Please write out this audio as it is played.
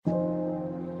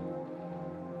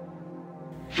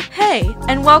Hey,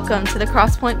 and welcome to the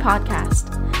Crosspoint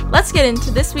Podcast. Let's get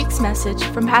into this week's message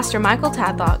from Pastor Michael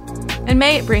Tadlock, and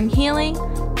may it bring healing,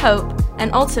 hope,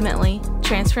 and ultimately,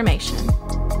 transformation.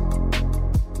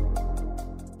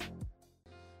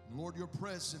 Lord, your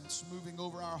presence moving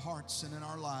over our hearts and in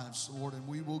our lives, Lord, and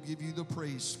we will give you the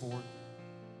praise for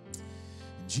it.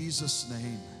 In Jesus'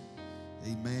 name,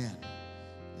 amen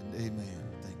and amen.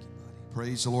 Thank you, buddy.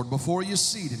 Praise the Lord. Before you're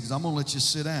seated, because I'm going to let you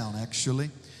sit down,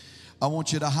 actually, I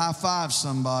want you to high five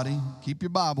somebody. Keep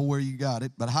your Bible where you got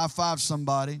it, but high five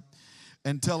somebody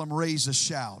and tell them raise a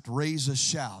shout, raise a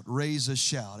shout, raise a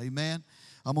shout. Amen.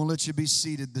 I'm going to let you be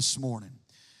seated this morning.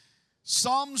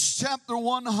 Psalms chapter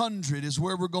 100 is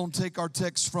where we're going to take our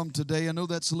text from today. I know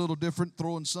that's a little different,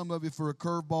 throwing some of you for a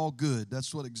curveball. Good.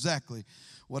 That's exactly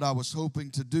what I was hoping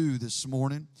to do this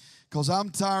morning, because I'm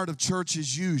tired of church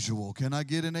as usual. Can I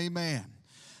get an amen?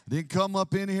 I didn't come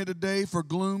up in here today for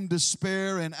gloom,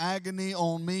 despair, and agony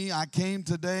on me. I came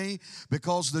today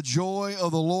because the joy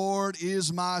of the Lord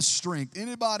is my strength.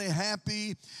 Anybody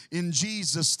happy in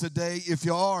Jesus today? If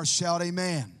you are, shout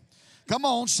amen. Come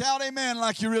on, shout amen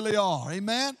like you really are.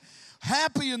 Amen.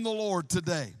 Happy in the Lord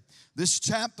today. This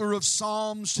chapter of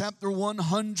Psalms, chapter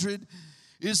 100,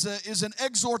 is an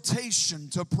exhortation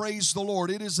to praise the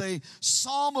Lord. It is a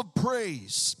psalm of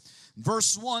praise.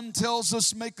 Verse 1 tells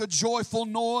us, make a joyful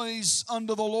noise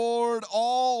unto the Lord,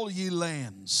 all ye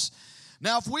lands.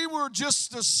 Now, if we were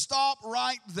just to stop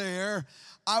right there,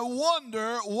 I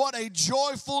wonder what a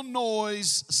joyful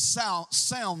noise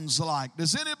sounds like.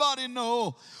 Does anybody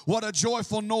know what a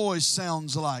joyful noise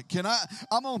sounds like?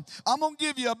 I'm gonna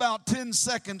give you about 10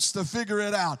 seconds to figure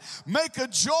it out. Make a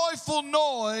joyful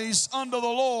noise unto the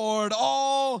Lord,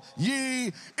 all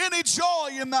ye. Any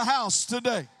joy in the house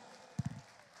today?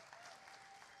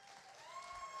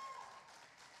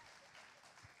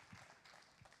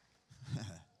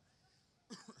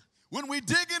 When we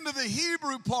dig into the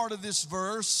Hebrew part of this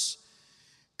verse,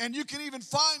 and you can even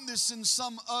find this in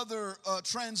some other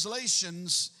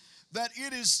translations, that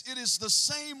it is the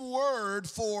same word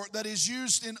that is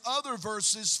used in other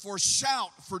verses for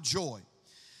shout for joy.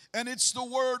 And it's the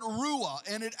word ruah,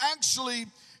 and it actually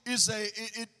is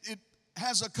it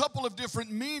has a couple of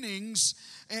different meanings,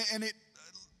 and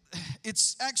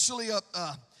it's actually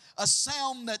a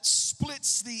sound that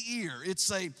splits the ear. It's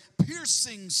a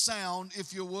piercing sound,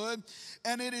 if you would,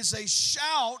 and it is a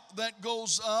shout that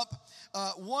goes up.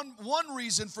 One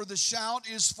reason for the shout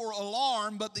is for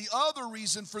alarm, but the other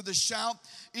reason for the shout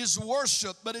is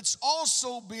worship. But it's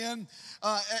also been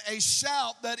a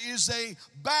shout that is a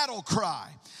battle cry.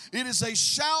 It is a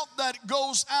shout that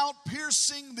goes out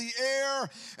piercing the air,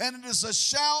 and it is a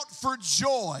shout for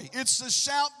joy. It's a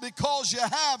shout because you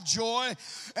have joy,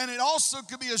 and it also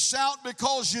could be a shout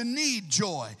because you need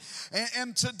joy.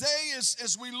 And today,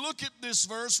 as we look at this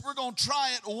verse, we're going to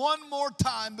try it one more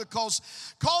time, because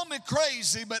call me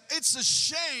crazy, but it's a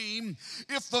shame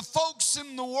if the folks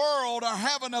in the world are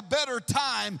having a better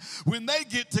time when they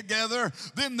get together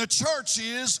than the church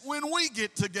is when we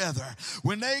get together.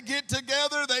 When they get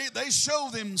together, they show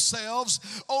themselves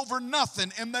over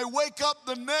nothing, and they wake up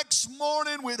the next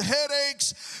morning with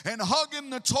headaches and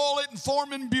hugging the toilet and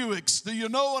forming Buicks. Do you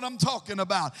know what I'm talking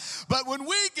about? But when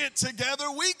we get together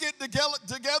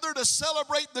to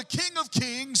celebrate the King of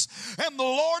Kings and the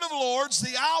Lord of Lords,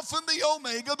 the Alpha and the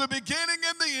Omega, the beginning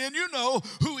and the end. You know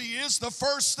who He is, the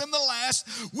first and the last.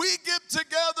 We get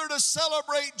together to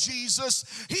celebrate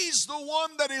Jesus. He's the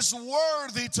one that is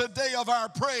worthy today of our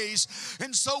praise.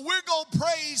 And so we're going to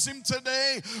praise Him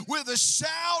today with a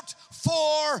shout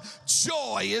for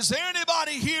joy. Is there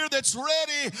anybody here that's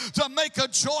ready to make a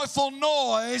joyful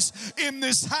noise in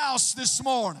this house this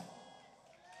morning?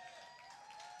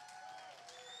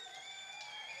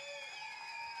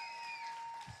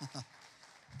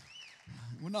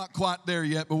 We're not quite there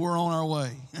yet, but we're on our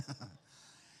way.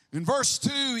 In verse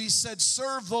 2, he said,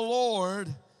 serve the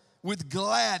Lord with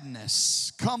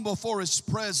gladness. Come before His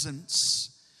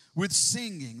presence with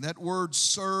singing. That word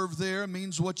serve there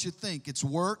means what you think. It's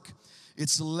work,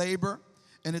 it's labor,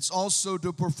 and it's also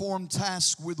to perform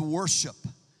tasks with worship.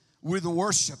 With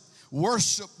worship.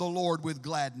 Worship the Lord with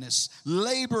gladness.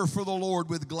 Labor for the Lord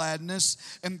with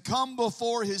gladness. And come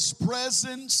before His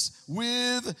presence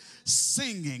with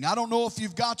singing. I don't know if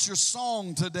you've got your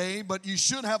song today, but you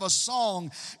should have a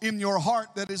song in your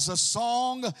heart that is a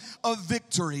song of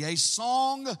victory, a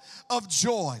song of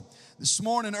joy. This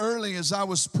morning early as I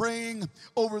was praying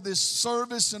over this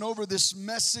service and over this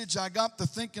message, I got to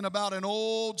thinking about an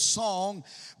old song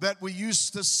that we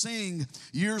used to sing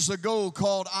years ago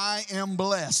called I Am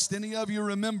Blessed. Any of you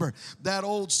remember that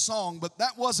old song? But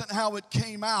that wasn't how it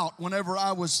came out when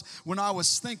I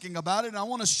was thinking about it. And I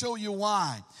want to show you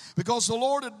why. Because the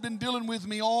Lord had been dealing with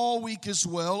me all week as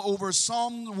well over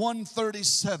Psalm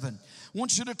 137. I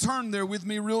want you to turn there with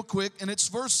me real quick, and it's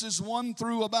verses 1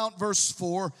 through about verse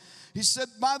 4. He said,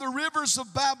 by the rivers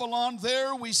of Babylon,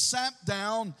 there we sat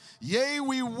down. Yea,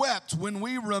 we wept when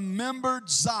we remembered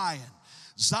Zion.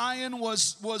 Zion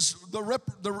was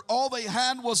all they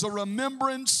had was a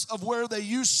remembrance of where they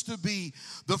used to be,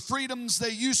 the freedoms they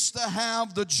used to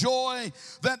have, the joy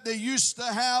that they used to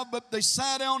have, but they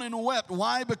sat down and wept.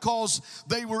 Why? Because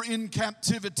they were in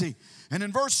captivity. And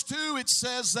in verse 2 it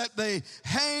says that they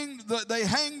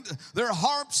hung their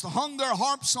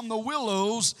harps on the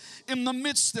willows in the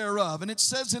midst thereof. And it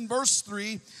says in verse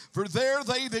 3, for there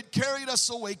they that carried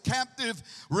us away captive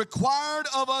required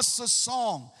of us a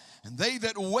song, and they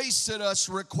that wasted us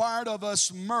required of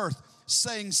us mirth,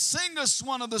 saying, sing us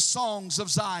one of the songs of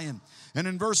Zion. And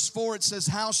in verse 4 it says,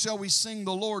 how shall we sing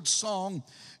the Lord's song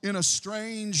in a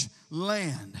strange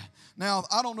land? Now,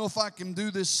 I don't know if I can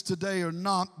do this today or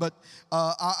not, but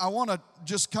I want to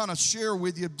just kind of share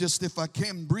with you, just if I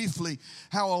can briefly,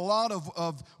 how a lot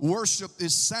of worship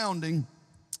is sounding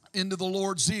into the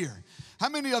Lord's ear. How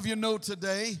many of you know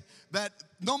today that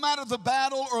no matter the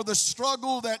battle or the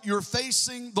struggle that you're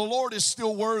facing, the Lord is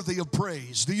still worthy of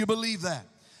praise? Do you believe that?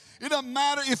 It doesn't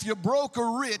matter if you're broke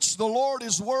or rich, the Lord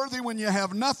is worthy when you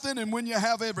have nothing and when you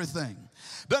have everything.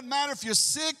 Doesn't matter if you're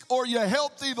sick or you're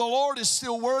healthy, the Lord is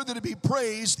still worthy to be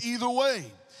praised either way.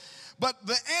 But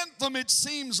the anthem, it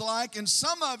seems like, and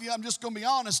some of you, I'm just going to be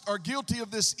honest, are guilty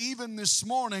of this even this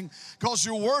morning, because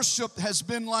your worship has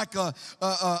been like a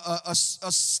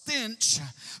stench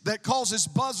that causes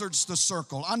buzzards to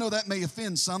circle. I know that may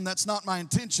offend some. That's not my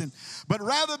intention. But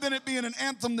rather than it being an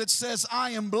anthem that says, I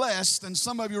am blessed, and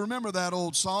some of you remember that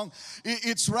old song,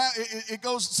 it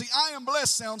goes, see, I am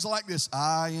blessed sounds like this.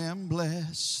 I am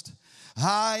blessed.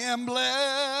 I am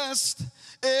blessed.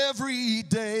 Every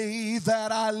day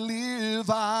that I live,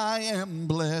 I am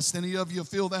blessed. Any of you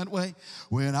feel that way?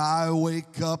 When I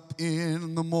wake up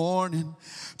in the morning,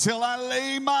 till I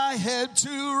lay my head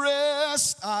to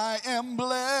rest, I am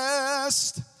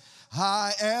blessed.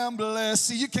 I am blessed.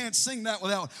 See, you can't sing that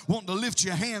without wanting to lift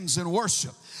your hands in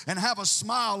worship and have a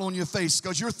smile on your face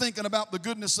because you're thinking about the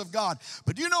goodness of God.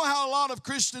 But do you know how a lot of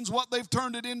Christians, what they've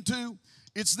turned it into?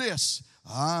 It's this.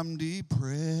 I'm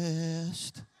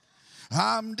depressed.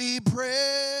 I'm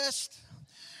depressed.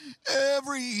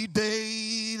 Every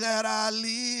day that I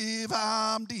live,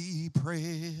 I'm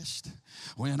depressed.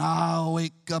 When I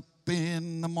wake up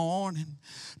in the morning,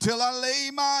 till I lay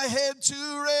my head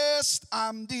to rest,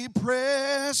 I'm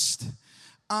depressed.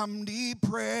 I'm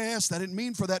depressed. I didn't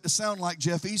mean for that to sound like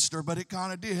Jeff Easter, but it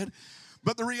kind of did.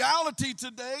 But the reality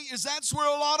today is that's where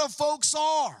a lot of folks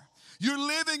are. You're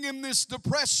living in this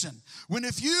depression. When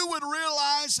if you would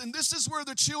realize, and this is where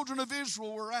the children of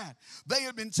Israel were at. They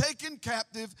had been taken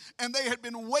captive and they had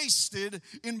been wasted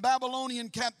in Babylonian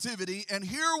captivity. And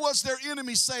here was their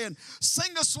enemy saying,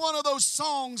 sing us one of those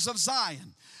songs of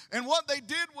Zion. And what they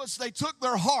did was they took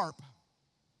their harp.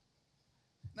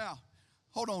 Now,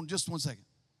 hold on just one second.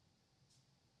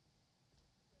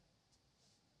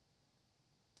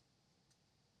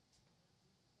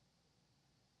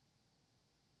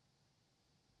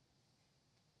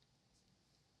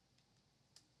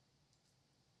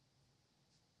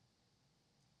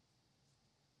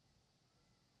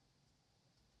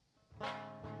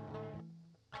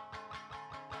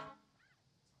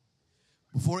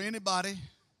 Before anybody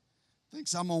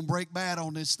thinks I'm going to break bad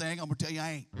on this thing, I'm going to tell you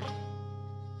I ain't.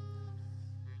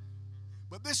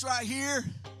 But this right here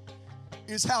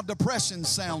is how depression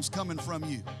sounds coming from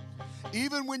you.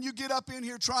 Even when you get up in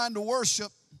here trying to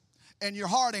worship and your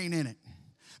heart ain't in it,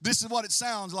 this is what it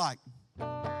sounds like.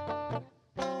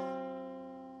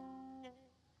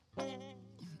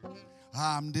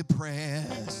 I'm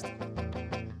depressed.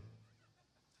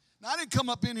 Now, I didn't come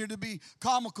up in here to be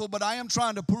comical, but I am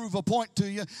trying to prove a point to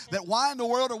you that why in the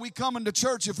world are we coming to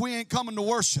church if we ain't coming to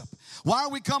worship? Why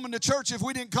are we coming to church if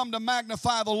we didn't come to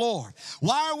magnify the Lord?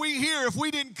 Why are we here if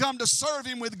we didn't come to serve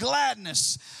Him with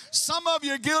gladness? Some of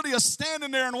you are guilty of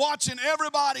standing there and watching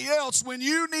everybody else when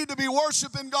you need to be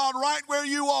worshiping God right where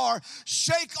you are.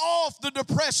 Shake off the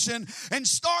depression and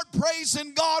start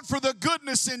praising God for the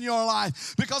goodness in your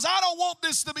life, because I don't want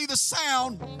this to be the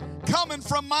sound coming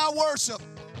from my worship.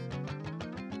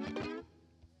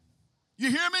 You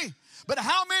hear me? But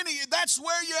how many, that's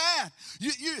where you're at.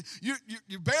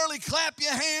 You barely clap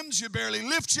your hands. You barely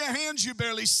lift your hands. You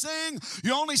barely sing.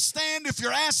 You only stand if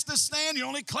you're asked to stand. You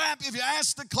only clap if you're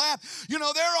asked to clap. You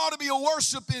know, there ought to be a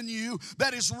worship in you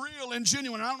that is real and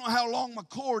genuine. I don't know how long my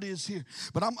cord is here,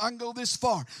 but I can go this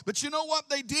far. But you know what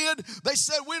they did? They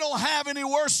said, we don't have any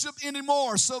worship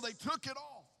anymore. So they took it off.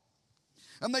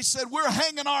 And they said, we're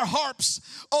hanging our harps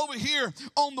over here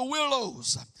on the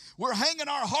willows. We're hanging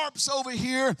our harps over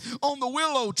here on the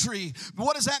willow tree.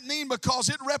 What does that mean? Because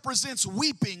it represents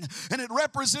weeping, and it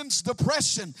represents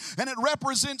depression, and it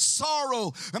represents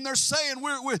sorrow. And they're saying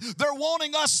they're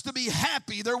wanting us to be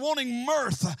happy. They're wanting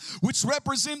mirth, which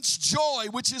represents joy,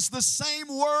 which is the same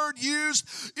word used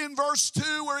in verse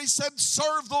 2 where he said,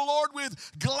 serve the Lord with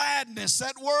gladness.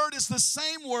 That word is the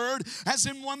same word as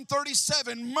in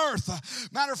 137, mirth.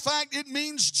 Matter of fact, it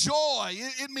means joy.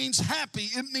 It means happy.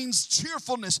 It means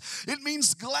cheerfulness. It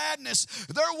means gladness.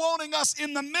 They're wanting us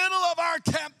in the middle of our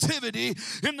captivity,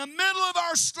 in the middle of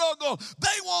our struggle.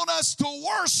 They want us to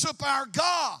worship our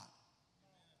God.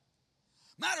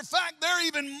 Matter of fact, they're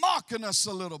even mocking us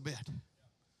a little bit.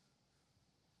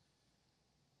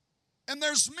 And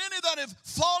there's many that have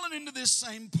fallen into this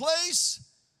same place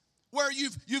where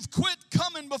you've quit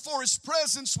coming before his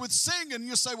presence with singing.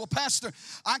 You say, well, Pastor,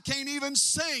 I can't even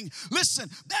sing. Listen,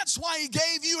 that's why he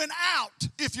gave you an out,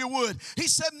 if you would. He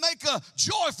said, make a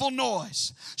joyful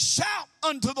noise. Shout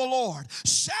unto the Lord.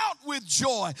 Shout with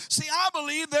joy. See, I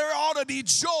believe there ought to be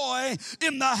joy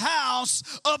in the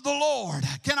house of the Lord.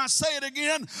 Can I say it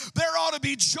again? There ought to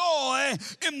be joy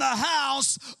in the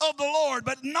house of the Lord,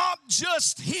 but not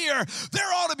just here.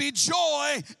 There ought to be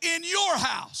joy in your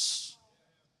house.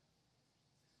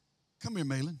 Come here,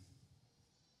 Malin.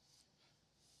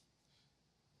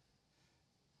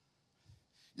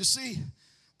 You see,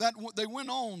 that they went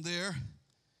on there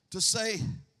to say,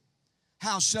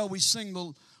 how shall we sing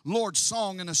the Lord's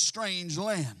song in a strange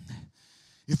land?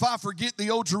 If I forget thee,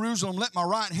 O Jerusalem, let my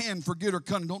right hand forget her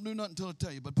cunning. Don't do nothing until I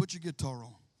tell you, but put your guitar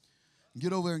on.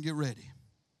 Get over there and get ready.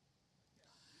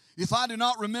 If I do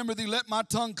not remember thee, let my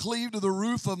tongue cleave to the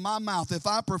roof of my mouth. If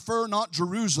I prefer not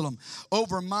Jerusalem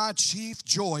over my chief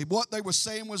joy. What they were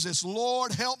saying was this,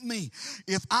 Lord, help me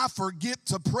if I forget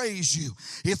to praise you.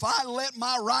 If I let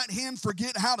my right hand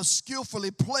forget how to skillfully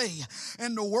play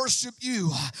and to worship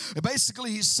you.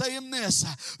 Basically, he's saying this,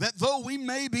 that though we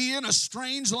may be in a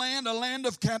strange land, a land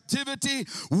of captivity,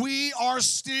 we are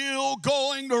still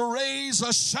going to raise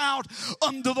a shout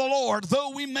unto the Lord.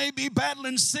 Though we may be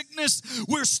battling sickness,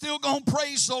 we're still going to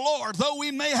praise the Lord. Though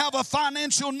we may have a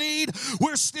financial need,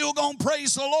 we're still going to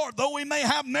praise the Lord. Though we may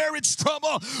have marriage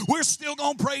trouble, we're still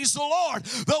going to praise the Lord.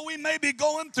 Though we may be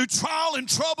going through trial and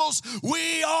troubles,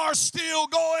 we are still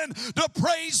going to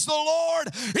praise the Lord.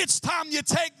 It's time you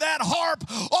take that harp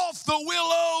off the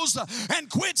willows and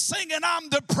quit singing I'm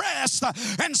depressed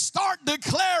and start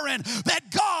declaring that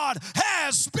God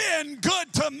has been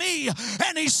good to me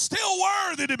and he's still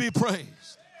worthy to be praised.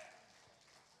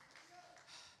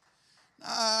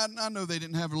 I know they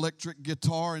didn't have electric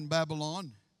guitar in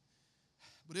Babylon,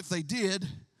 but if they did,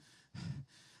 I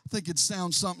think it'd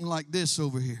sound something like this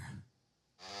over here.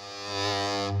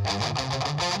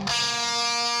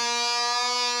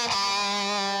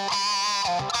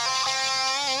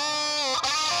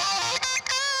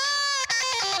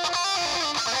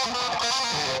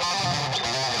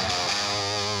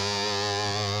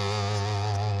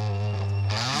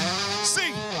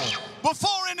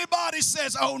 Before anybody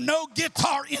says, oh, no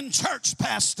guitar in church,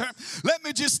 Pastor, let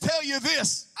me just tell you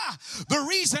this. The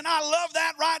reason I love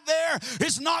that right there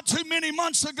is not too many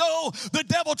months ago, the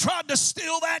devil tried to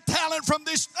steal that talent from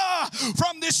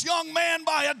this young man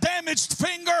by a damaged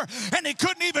finger, and he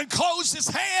couldn't even close his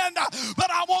hand.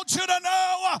 But I want you to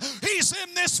know he's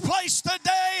in this place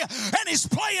today, and he's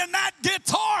playing that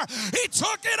guitar. He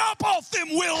took it up off them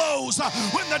willows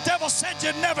when the devil said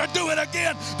you'd never do it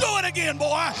again. Do it again,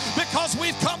 boy, because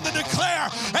we've come to declare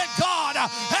that God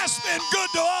has been good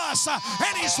to us,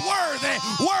 and he's worthy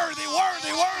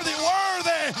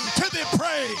to be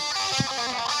praised.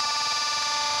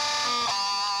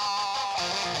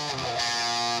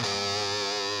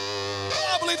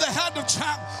 I believe they had to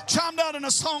have chimed out in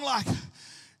a song like,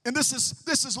 and this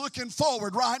is looking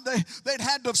forward, right? They'd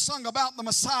had to have sung about the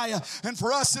Messiah, and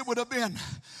for us it would have been,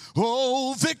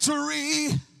 oh, victory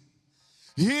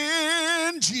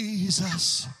in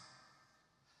Jesus.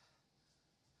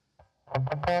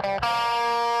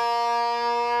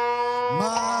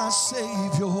 My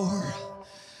Savior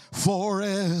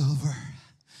forever.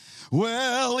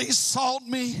 Well, he sought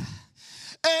me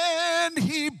and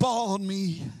he bought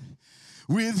me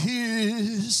with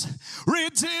his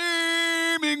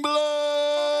redeeming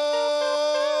blood.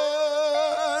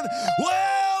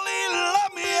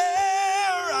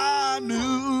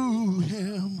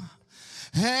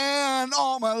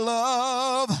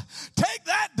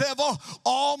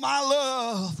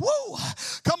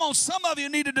 you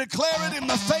need to declare it in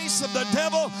the face of the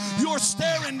devil. You're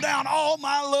staring down. All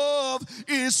my love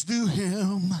is to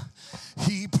him.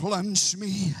 He plunged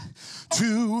me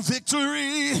to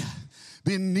victory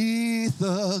beneath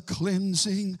the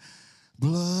cleansing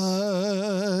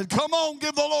blood. Come on,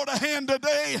 give the Lord a hand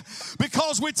today,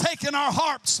 because we're taking our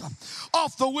harps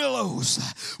off the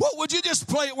willows. Well, would you just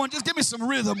play it one? Just give me some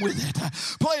rhythm with it.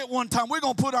 Play it one time. We're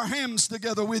going to put our hands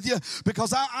together with you,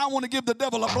 because I want to give the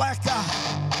devil a black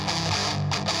eye.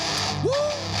 Woo!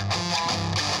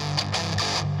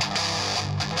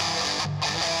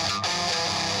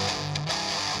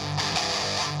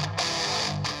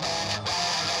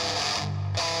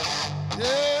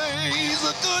 Yeah, he's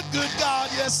a good, good God.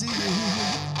 Yes, he is.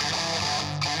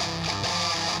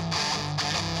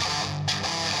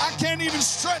 I can't even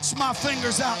stretch my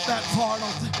fingers out that far.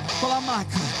 Well, I might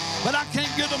could, but I can't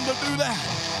get them to do that.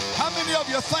 How many of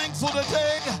you are thankful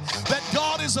today that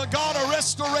God is a God of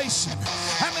restoration?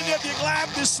 How many of you glad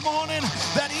this morning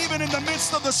that even in the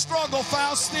midst of the struggle,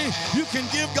 Fausti, you can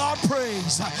give God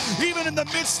praise? Even in the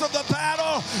midst of the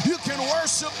battle, you can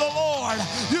worship the Lord.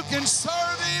 You can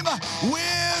serve him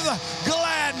with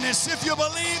gladness. If you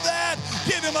believe that,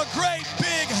 give him a great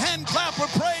big hand clap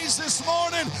of praise this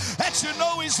morning that you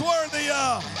know he's worthy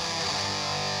of.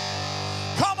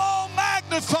 Come on,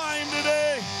 magnify him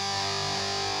today.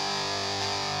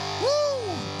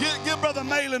 Woo! Give Brother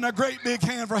Malin a great big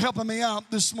hand for helping me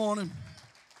out this morning.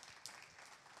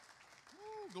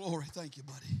 Ooh, glory. Thank you,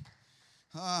 buddy.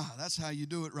 That's how you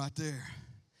do it right there.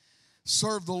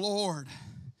 Serve the Lord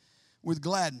with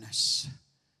gladness.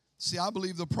 See, I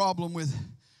believe the problem with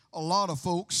a lot of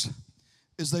folks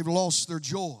is they've lost their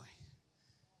joy.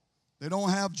 They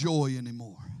don't have joy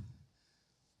anymore.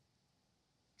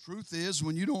 Truth is,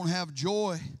 when you don't have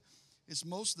joy, it's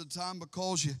most of the time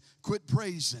because you quit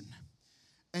praising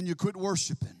and you quit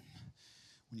worshiping.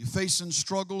 When you're facing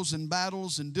struggles and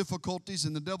battles and difficulties,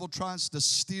 and the devil tries to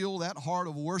steal that heart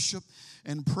of worship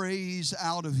and praise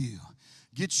out of you.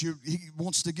 He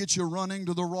wants to get you running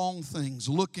to the wrong things,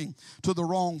 looking to the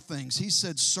wrong things. He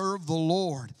said, serve the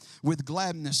Lord with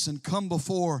gladness and come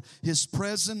before his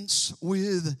presence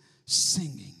with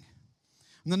singing.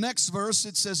 In the next verse,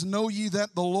 it says, know ye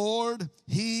that the Lord,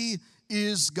 he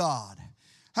is God.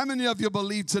 How many of you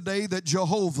believe today that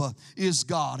Jehovah is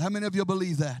God? How many of you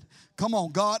believe that? Come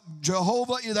on, God,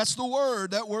 Jehovah, that's the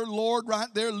word. That word Lord right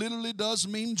there literally does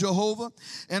mean Jehovah.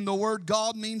 And the word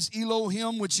God means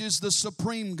Elohim, which is the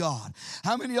supreme God.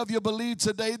 How many of you believe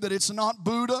today that it's not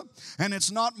Buddha and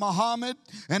it's not Muhammad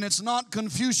and it's not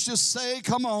Confucius say,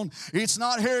 come on, it's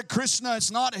not Hare Krishna, it's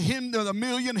not the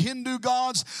million Hindu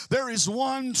gods. There is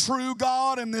one true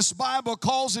God, and this Bible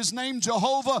calls his name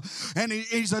Jehovah, and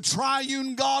he's a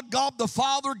triune God, God the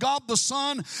Father, God the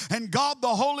Son, and God the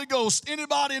Holy Ghost.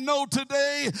 Anybody know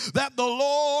today that the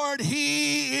Lord,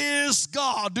 he is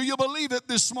God? Do you believe it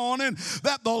this morning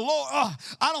that the Lord,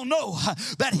 I don't know,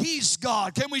 that he's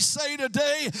God? Can we say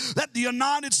today that the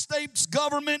United States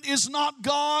government is not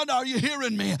God? Are you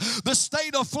hearing me? The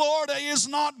state of Florida is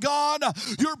not God.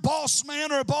 Your boss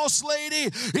man or boss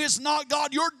lady is not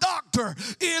God. Your doctor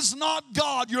is not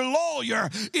God. Your lawyer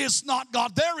is not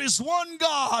God. There is one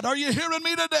God. Are you hearing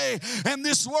me today? And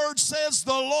this word says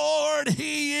the Lord,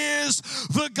 he is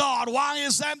the God. Why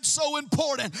is that so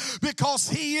important? Because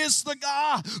he is the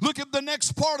God. Look at the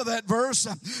next part of that verse.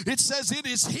 It says it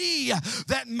is he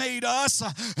that made us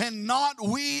and not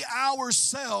we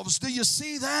ourselves. Do you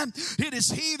see that? It is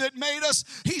he that made us.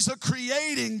 He's a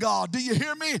creating God. Do you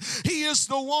hear me? He is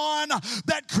the one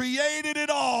that created it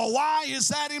all. Why is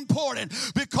that important?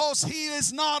 Because he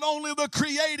is not only the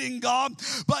creating God,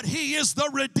 but he is the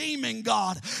redeeming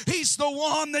God. He's the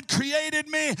one that created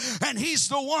me, and he's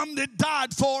the one that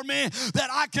died for me, that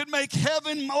I could make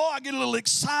heaven. Oh, I get a little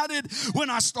excited when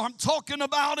I start talking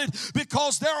about it,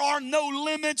 because there are no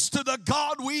limits to the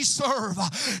God we serve.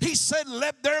 He said,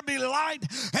 let there be light,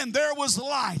 and there was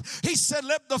light. He said,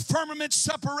 let the firmament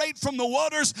separate from the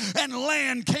waters, and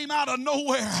land came out of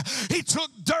nowhere. He took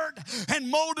dirt and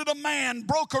molded a man,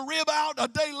 broke a rib out a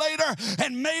day later,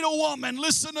 and made a woman.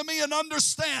 Listen to me and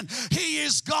understand, he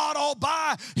is God all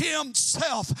by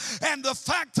himself. And the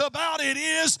fact about it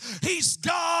is, he's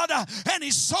God, and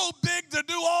he's so big to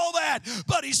do all that,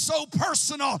 but he's so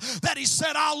personal that he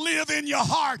said, I'll live in your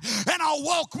heart, and I'll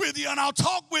walk with you, and I'll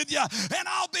talk with you, and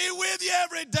I'll be with you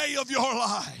every day of your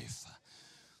life.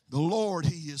 The Lord,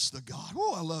 he is the God.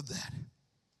 Oh, I love that.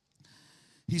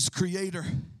 He's creator.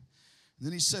 And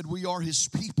then he said, we are his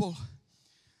people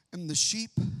and the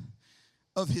sheep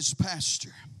of his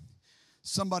pasture.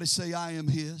 Somebody say, I am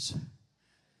his.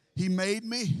 He made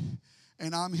me,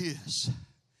 and I'm his.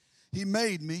 He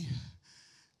made me,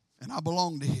 and I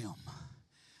belong to him.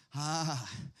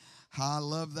 I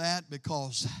love that,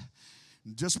 because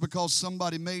just because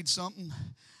somebody made something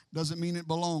doesn't mean it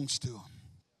belongs to them.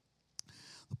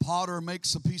 The potter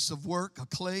makes a piece of work, a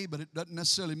clay, but it doesn't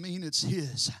necessarily mean it's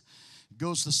his. It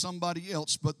goes to somebody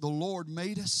else. But the Lord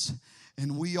made us,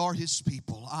 and we are his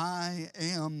people. I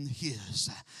am his.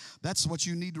 That's what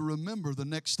you need to remember the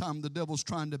next time the devil's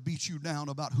trying to beat you down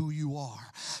about who you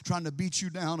are, trying to beat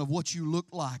you down of what you look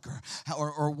like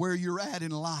or where you're at in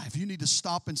life. You need to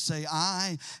stop and say,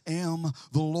 I am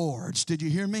the Lord's. Did you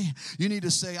hear me? You need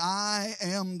to say, I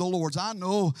am the Lord's. I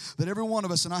know that every one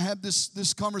of us, and I had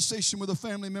this conversation with a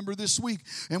family member this week,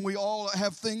 and we all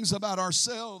have things about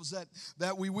ourselves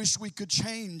that we wish we could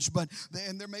change,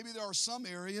 and maybe there are some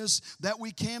areas that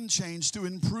we can change to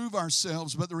improve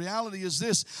ourselves. But the reality is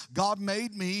this: God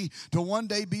made me to one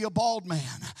day be a bald man,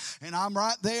 and I'm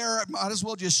right there. Might as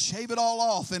well just shave it all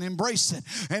off and embrace it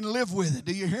and live with it.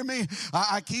 Do you hear me?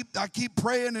 I keep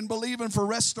praying and believing for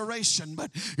restoration, but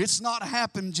it's not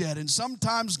happened yet. And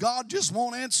sometimes God just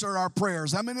won't answer our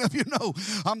prayers. How many of you know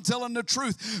I'm telling the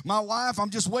truth? My wife,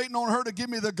 I'm just waiting on her to give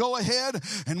me the go ahead,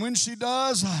 and when she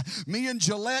does, me and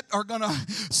Gillette are gonna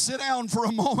sit down for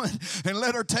a moment and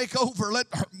let her take over. Let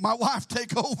my wife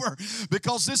take over,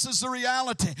 because this is the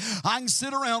reality. I can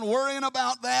sit around worrying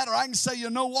about that, or I can say, you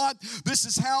know what? This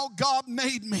is how God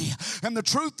made me. And the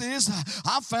truth is,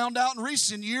 I found out in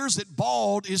recent years that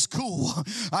bald is cool.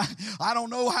 I don't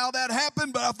know how that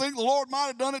happened, but I think the Lord might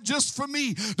have done it just for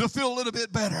me to feel a little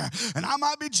bit better. And I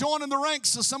might be joining the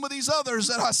ranks of some of these others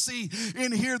that I see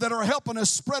in here that are helping us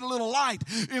spread a little light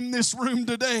in this room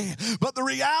today. But the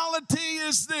reality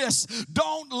is this: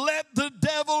 don't let the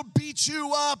devil beat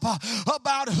you up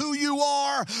about who you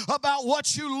are, about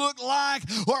what you look like,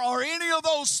 or any of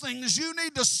those things. You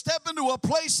need to step into a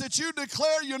place that you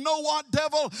declare, you know what,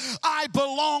 devil? I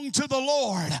belong to the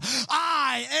Lord.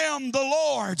 I am the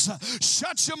Lord's.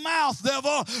 Shut your mouth,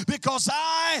 devil, because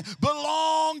I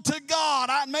belong to God.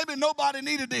 Maybe nobody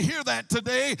needed to hear that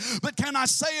today, but can I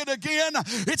say it again?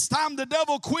 It's time the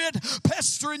devil quit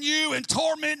pestering you and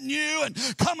tormenting you and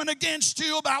coming against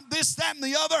you about this, that, and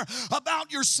the other,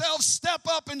 about yourself. Step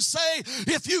up and say,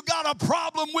 if you got a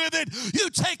problem with it, you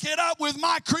take it up with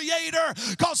my Creator,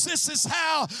 because this is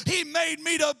how he made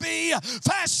me to be,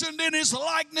 fashioned in his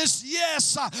likeness,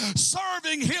 yes,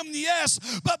 serving him,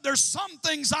 yes, but there's some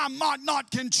things I might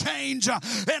not can change,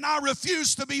 and I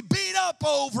refuse to be beat up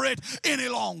over it any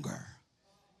longer.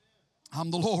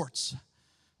 I'm the Lord's.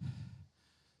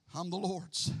 I'm the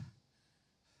Lord's.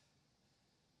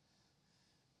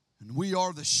 And we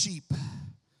are the sheep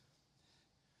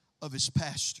of his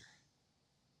pasture.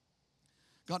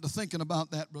 Got to thinking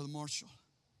about that, Brother Marshall.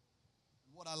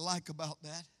 What I like about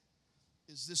that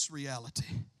is this reality,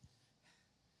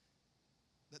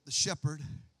 that the shepherd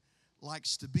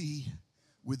likes to be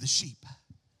with the sheep.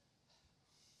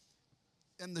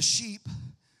 And the sheep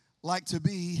like to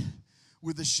be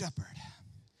with the shepherd.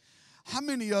 How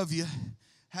many of you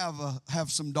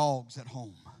have some dogs at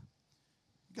home?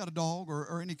 You got a dog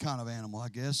or any kind of animal, I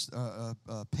guess,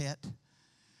 a pet.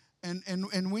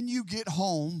 And when you get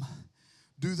home,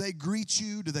 do they greet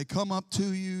you? Do they come up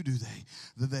to you? Do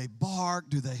they bark?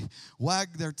 Do they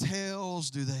wag their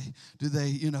tails? Do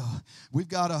they, we've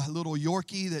got a little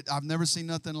Yorkie that I've never seen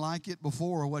nothing like it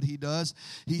before, or what he does.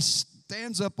 He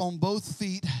stands up on both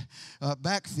feet,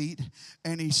 back feet,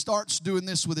 and he starts doing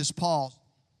this with his paws,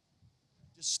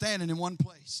 just standing in one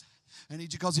place. And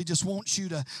because he just wants you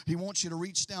to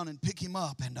reach down and pick him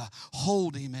up and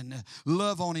hold him and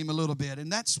love on him a little bit. And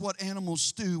that's what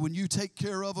animals do. When you take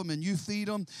care of them and you feed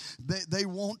them, they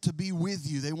want to be with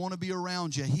you. They want to be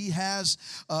around you. He has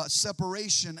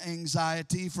separation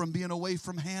anxiety from being away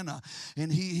from Hannah.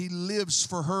 And he lives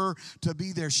for her to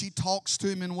be there. She talks to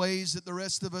him in ways that the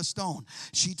rest of us don't.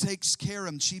 She takes care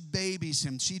of him. She babies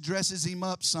him. She dresses him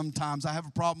up sometimes. I have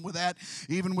a problem with that,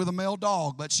 even with a male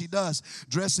dog, but she does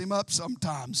dress him up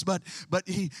sometimes. But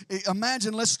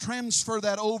imagine, let's transfer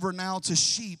that over now to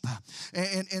sheep.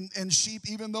 And sheep,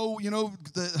 even though,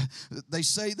 they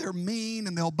say they're mean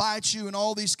and they'll bite you and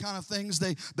all these kind of things,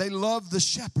 they love the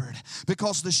shepherd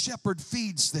because the shepherd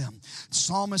feeds them.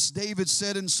 Psalmist David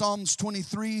said in Psalms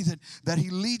 23 that he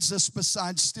leads us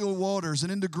beside still waters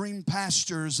and into green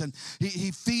pastures, and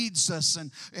he feeds us,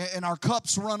 and our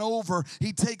cups run over.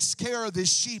 He takes care of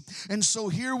his sheep. And so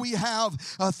here we have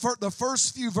the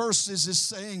first few verses verses is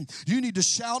saying you need to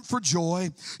shout for joy.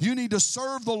 You need to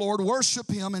serve the Lord, worship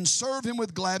Him, and serve Him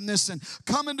with gladness, and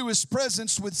come into His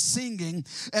presence with singing.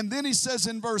 And then he says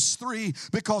in verse 3,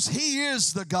 because He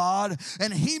is the God,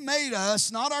 and He made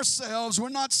us, not ourselves. We're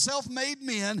not self-made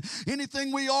men.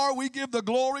 Anything we are, we give the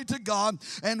glory to God,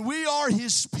 and we are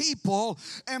His people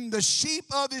and the sheep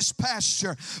of His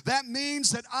pasture. That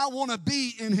means that I want to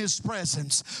be in His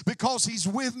presence because He's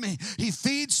with me. He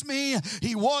feeds me.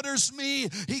 He waters me.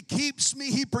 He keeps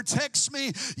me. He protects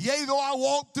me. Yea, though I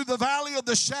walk through the valley of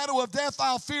the shadow of death,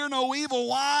 I'll fear no evil.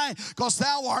 Why? Because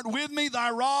Thou art with me.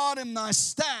 Thy rod and Thy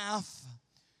staff,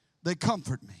 they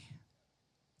comfort me.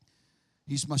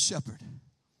 He's my shepherd.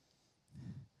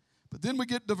 But then we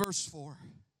get to verse 4.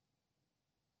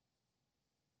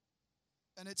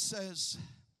 And it says,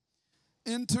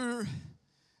 enter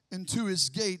into His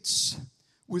gates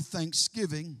with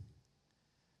thanksgiving,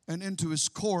 and into His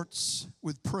courts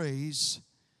with praise.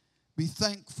 Be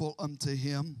thankful unto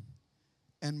Him,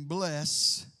 and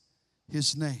bless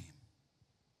His name.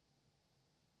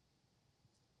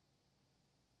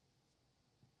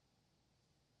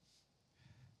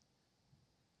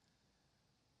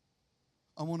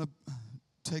 I want to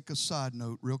take a side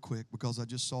note real quick because I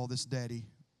just saw this daddy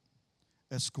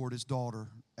escort his daughter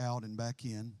out and back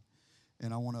in.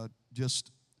 And I want to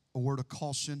just a word of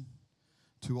caution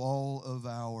to all of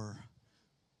our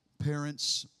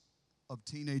parents of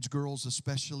teenage girls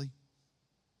especially.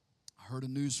 I heard a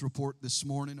news report this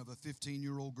morning of a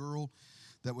 15-year-old girl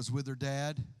that was with her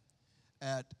dad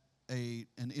at an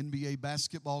NBA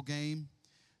basketball game.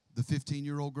 The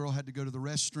 15-year-old girl had to go to the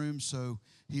restroom, so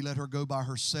he let her go by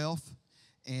herself.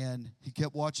 And he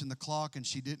kept watching the clock, and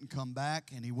she didn't come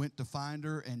back. And he went to find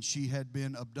her, and she had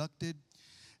been abducted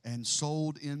and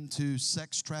sold into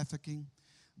sex trafficking.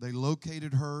 They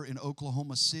located her in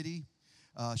Oklahoma City.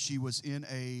 She was in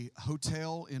a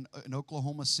hotel in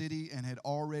Oklahoma City and had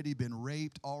already been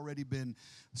raped, already been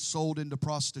sold into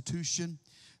prostitution.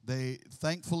 They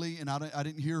thankfully, and I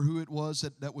didn't hear who it was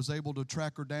that was able to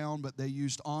track her down, but they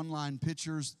used online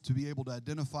pictures to be able to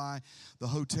identify the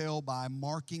hotel by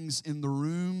markings in the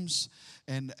rooms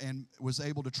and was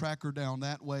able to track her down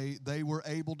that way. They were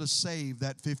able to save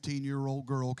that 15-year-old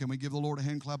girl. Can we give the Lord a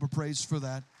hand clap of praise for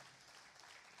that?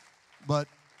 But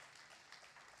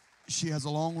she has a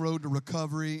long road to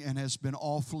recovery and has been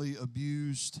awfully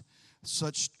abused.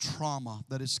 Such trauma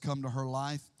that has come to her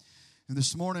life. And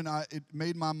this morning, it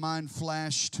made my mind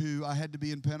flash to, I had to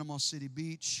be in Panama City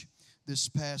Beach this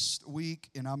past week.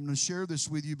 And I'm going to share this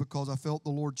with you because I felt the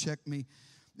Lord check me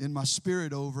in my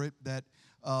spirit over it. That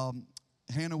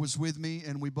Hannah was with me,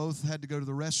 and we both had to go to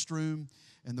the restroom.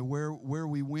 And where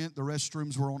we went, the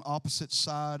restrooms were on opposite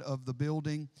side of the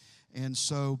building. And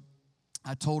so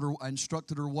I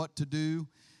instructed her what to do.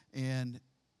 And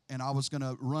I was going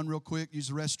to run real quick, use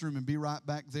the restroom, and be right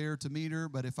back there to meet her.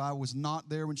 But if I was not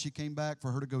there when she came back,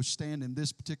 for her to go stand in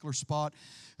this particular spot.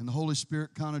 And the Holy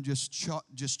Spirit kind of just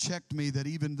checked me that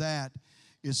even that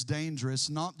is dangerous,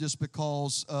 not just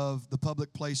because of the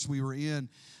public place we were in,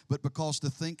 but because to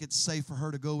think it's safe for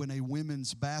her to go in a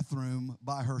women's bathroom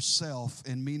by herself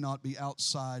and me not be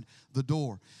outside the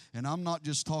door. And I'm not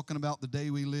just talking about the day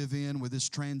we live in with this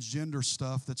transgender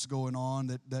stuff that's going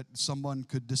on, that someone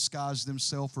could disguise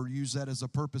themselves or use that as a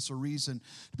purpose or reason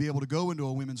to be able to go into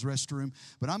a women's restroom,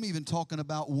 but I'm even talking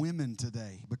about women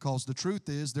today, because the truth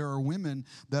is there are women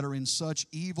that are in such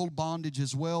evil bondage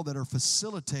as well that are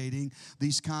facilitating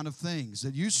these kind of things.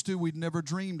 That used to, we'd never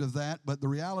dreamed of that, but the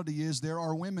reality is there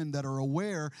are women that are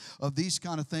aware of these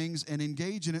kind of things and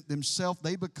engage in it themselves.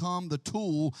 They become the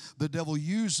tool the devil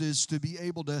uses to be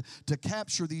able to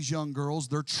capture these young girls,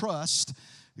 their trust.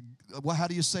 Well, how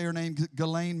do you say her name?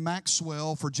 Ghislaine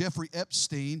Maxwell for Jeffrey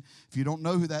Epstein. If you don't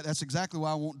know who that's exactly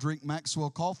why I won't drink Maxwell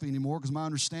coffee anymore, because my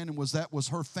understanding was that was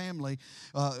her family,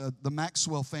 the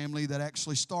Maxwell family that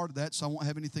actually started that, so I won't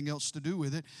have anything else to do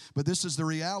with it. But this is the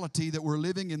reality that we're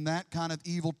living in that kind of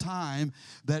evil time,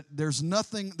 that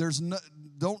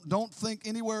don't think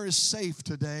anywhere is safe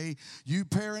today. You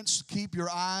parents, keep your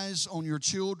eyes on your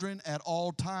children at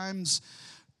all times.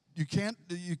 You can't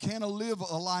live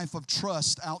a life of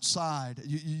trust outside.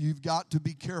 You've got to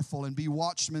be careful and be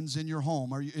watchmen in your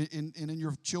home or in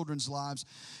your children's lives.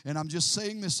 And I'm just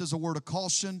saying this as a word of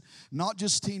caution, not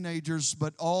just teenagers,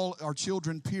 but all our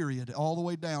children, period, all the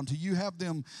way down to you have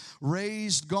them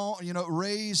raised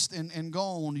and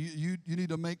gone. You need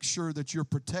to make sure that you're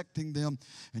protecting them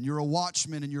and you're a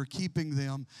watchman and you're keeping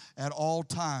them at all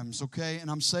times, okay?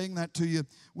 And I'm saying that to you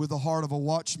with the heart of a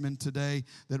watchman today,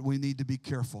 that we need to be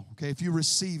careful. Okay, if you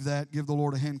receive that, give the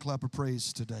Lord a hand clap of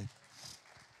praise today.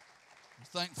 I'm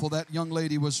thankful that young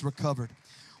lady was recovered.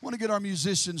 I want to get our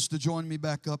musicians to join me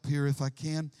back up here if I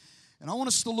can. And I want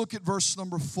us to look at verse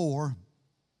number 4,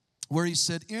 where he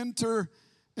said, enter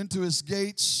into his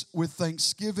gates with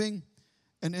thanksgiving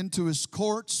and into his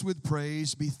courts with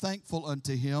praise. Be thankful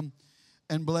unto him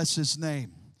and bless his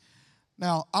name.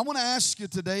 Now, I want to ask you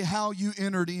today how you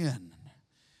entered in.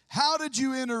 How did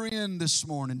you enter in this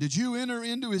morning? Did you enter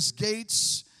into his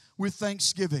gates with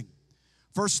thanksgiving?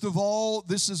 First of all,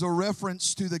 this is a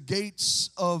reference to the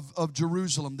gates of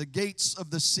Jerusalem, the gates of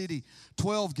the city,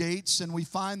 12 gates, and we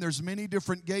find there's many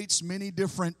different gates, many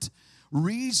different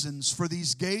reasons for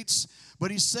these gates.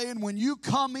 But he's saying when you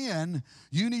come in,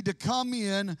 you need to come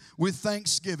in with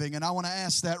thanksgiving. And I want to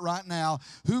ask that right now.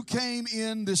 Who came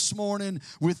in this morning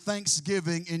with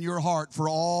thanksgiving in your heart for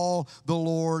all the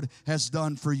Lord has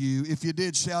done for you? If you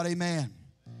did, shout amen.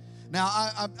 Now,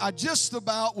 I just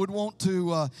about would want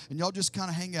to, and y'all just kind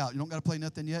of hang out. You don't got to play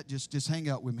nothing yet. Just hang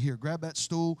out with me. Here, grab that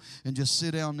stool and just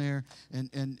sit down there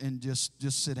and just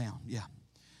sit down. Yeah.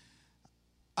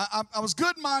 I was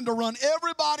good in mind to run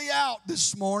everybody out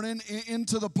this morning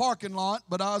into the parking lot,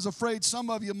 but I was afraid some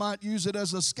of you might use it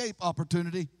as an escape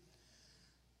opportunity.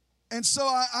 And so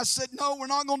I said, no, we're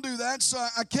not going to do that. So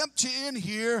I kept you in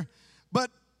here, but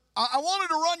I wanted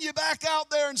to run you back out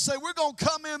there and say, we're going to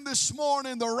come in this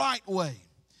morning the right way.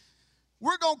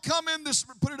 We're going to come in this,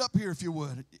 put it up here if you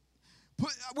would.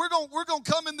 We're going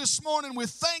to come in this morning with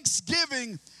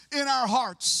thanksgiving in our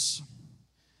hearts.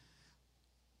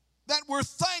 That we're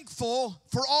thankful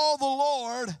for all the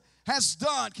Lord has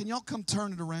done. Can y'all come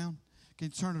turn it around? Can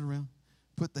you turn it around?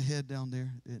 Put the head down there,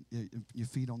 your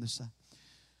feet on this side.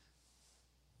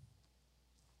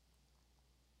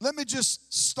 Let me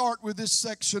just start with this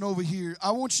section over here.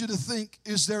 I want you to think,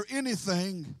 is there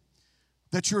anything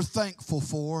that you're thankful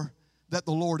for that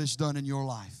the Lord has done in your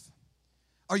life?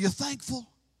 Are you thankful?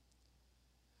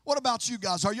 What about you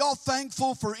guys? Are y'all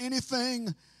thankful for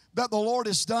anything that the Lord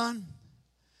has done?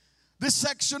 This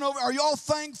section over, are y'all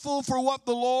thankful for what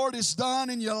the Lord has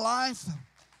done in your life?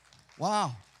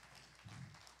 Wow.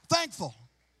 Thankful.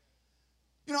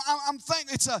 You know, I'm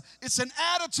thankful. It's an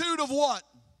attitude of what?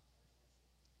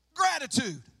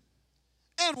 Gratitude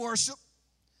and worship.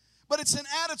 But it's an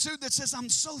attitude that says, I'm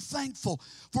so thankful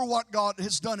for what God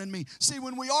has done in me. See,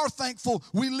 when we are thankful,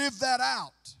 we live that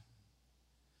out.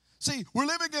 See, we're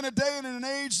living in a day and in an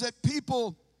age that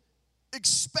people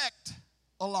expect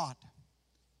a lot.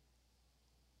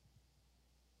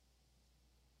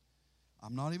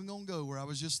 I'm not even going to go where I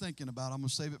was just thinking about. I'm going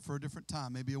to save it for a different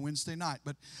time, maybe a Wednesday night.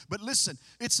 But listen,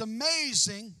 it's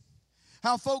amazing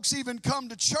how folks even come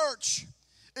to church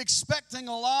expecting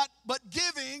a lot, but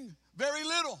giving very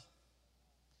little.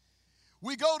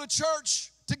 We go to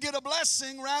church to get a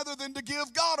blessing rather than to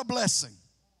give God a blessing.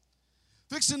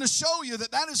 Fixing to show you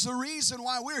that is the reason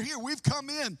why we're here. We've come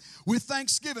in with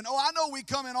thanksgiving. Oh, I know we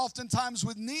come in oftentimes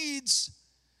with needs,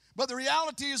 but the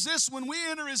reality is this: when we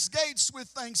enter his gates with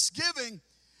thanksgiving,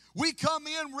 we come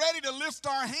in ready to lift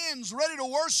our hands, ready to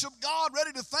worship God,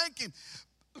 ready to thank him.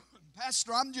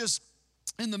 Pastor, I'm just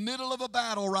in the middle of a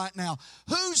battle right now.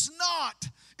 Who's not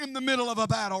in the middle of a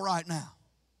battle right now?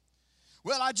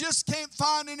 Well, I just can't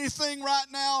find anything right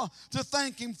now to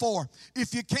thank him for.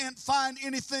 If you can't find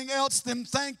anything else, then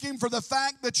thank him for the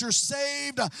fact that you're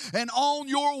saved and on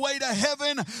your way to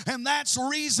heaven. And that's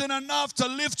reason enough to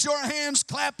lift your hands,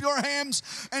 clap your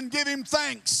hands, and give him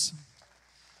thanks.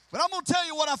 But I'm going to tell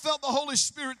you what I felt the Holy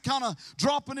Spirit kind of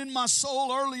dropping in my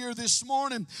soul earlier this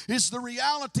morning is the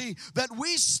reality that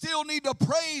we still need to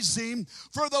praise him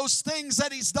for those things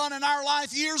that he's done in our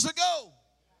life years ago.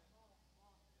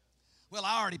 Well,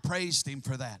 I already praised him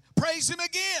for that. Praise him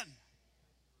again.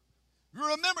 You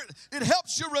remember, it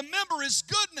helps you remember his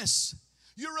goodness.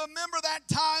 You remember that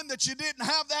time that you didn't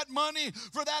have that money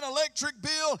for that electric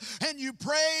bill and you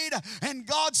prayed and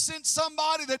God sent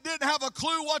somebody that didn't have a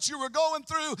clue what you were going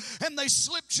through and they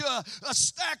slipped you a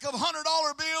stack of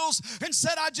 $100 bills and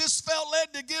said, I just felt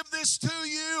led to give this to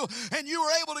you, and you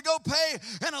were able to go pay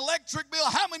an electric bill.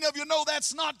 How many of you know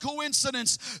that's not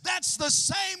coincidence? That's the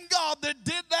same God that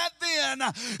did that then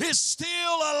is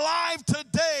still alive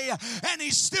today, and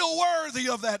he's still worthy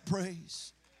of that praise.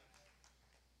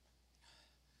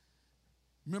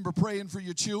 Remember praying for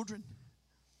your children?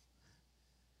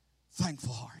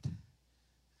 Thankful heart.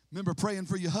 Remember praying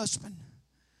for your husband?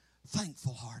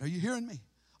 Thankful heart. Are you hearing me?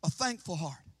 A thankful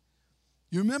heart.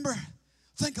 You remember?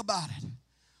 Think about it.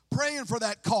 Praying for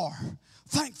that car.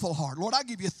 Thankful heart. Lord, I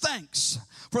give you thanks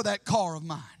for that car of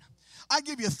mine. I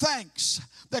give you thanks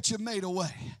that you made a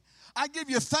way. I give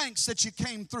you thanks that you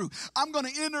came through. I'm going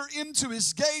to enter into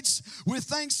his gates with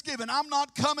thanksgiving. I'm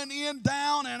not coming in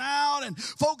down and out and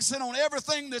focusing on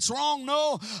everything that's wrong.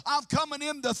 No, I'm coming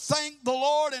in to thank the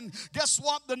Lord. And guess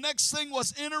what? The next thing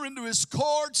was enter into his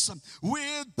courts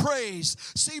with praise.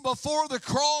 See, before the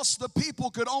cross, the people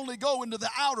could only go into the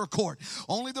outer court.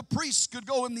 Only the priests could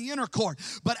go in the inner court.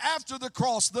 But after the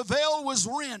cross, the veil was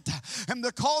rent. And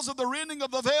because of the rending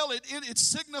of the veil, it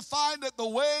signified that the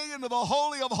way into the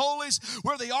Holy of Holies,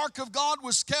 where the ark of God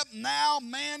was kept, now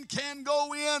man can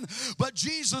go in. But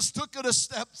Jesus took it a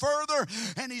step further,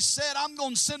 and he said, I'm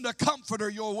going to send a comforter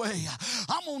your way.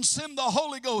 I'm going to send the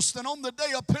Holy Ghost. And on the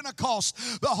day of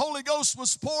Pentecost, the Holy Ghost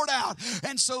was poured out.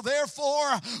 And so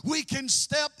therefore, we can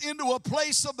step into a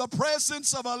place of the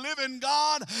presence of a living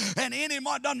God. And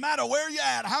anymore, doesn't matter where you're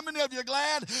at. How many of you are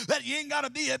glad that you ain't got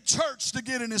to be at church to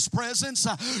get in his presence?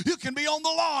 You can be on the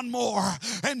lawnmower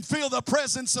and feel the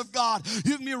presence of God.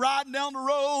 You can be riding down the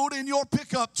road in your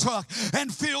pickup truck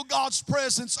and feel God's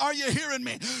presence. Are you hearing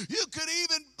me? You could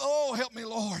even, oh, help me,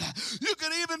 Lord. You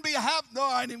could even be happy. No,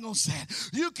 I ain't even going to say it.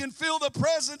 You can feel the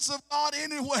presence of God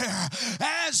anywhere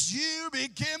as you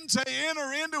begin to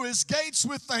enter into his gates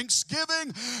with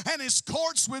thanksgiving and his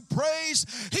courts with praise.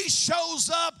 He shows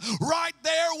up right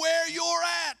there where you're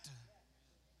at.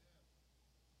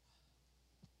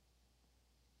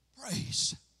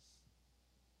 Praise.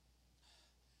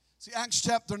 See, Acts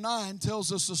chapter 9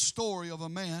 tells us a story of a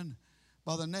man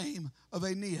by the name of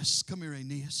Aeneas. Come here,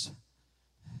 Aeneas.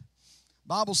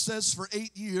 Bible says for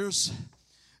 8 years,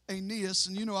 Aeneas,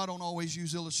 and you know I don't always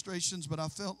use illustrations, but I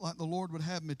felt like the Lord would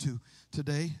have me to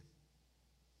today.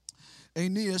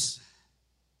 Aeneas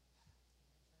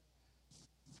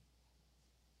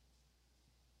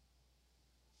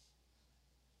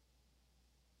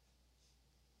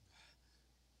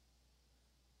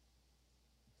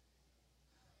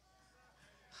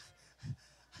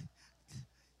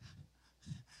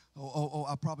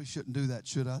I probably shouldn't do that,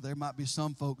 should I? There might be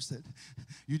some folks that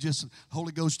you just,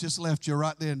 Holy Ghost just left you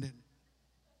right then.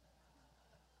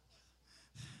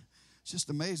 It's just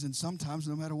amazing sometimes,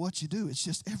 no matter what you do, it's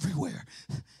just everywhere.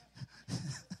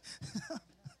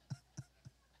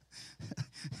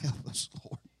 Help us,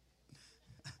 Lord.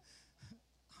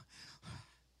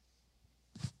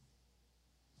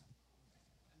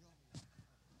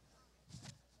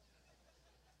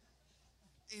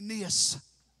 Aeneas.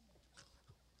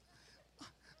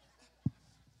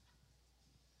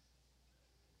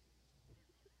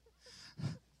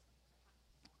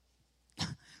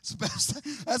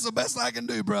 That's the best I can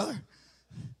do, brother.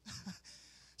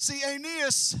 See,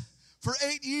 Aeneas, for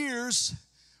 8 years,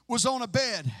 was on a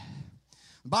bed.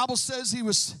 The Bible says he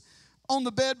was on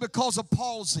the bed because of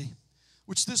palsy,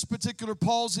 which this particular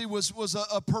palsy was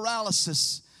a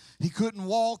paralysis. He couldn't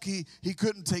walk. He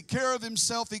couldn't take care of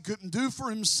himself. He couldn't do for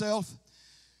himself.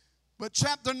 But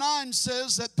chapter 9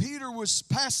 says that Peter was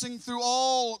passing through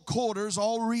all quarters,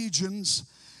 all regions,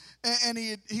 and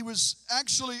he was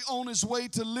actually on his way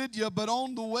to Lydia. But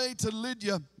on the way to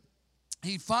Lydia,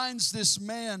 he finds this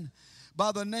man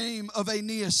by the name of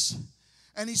Aeneas.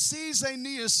 And he sees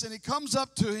Aeneas, and he comes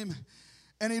up to him,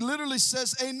 and he literally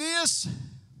says, Aeneas,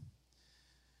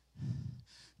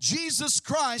 Jesus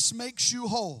Christ makes you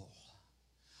whole.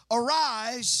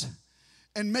 Arise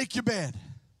and make your bed.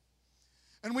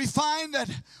 And we find that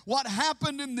what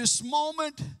happened in this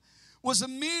moment was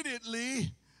immediately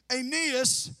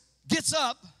Aeneas gets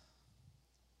up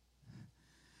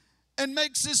and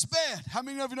makes his bed. How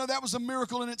many of you know that was a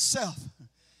miracle in itself?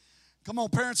 Come on,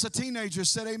 parents of teenagers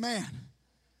said amen.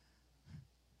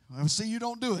 Well, see, you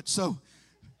don't do it, so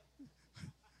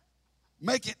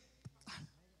make it.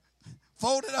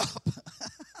 Fold it up.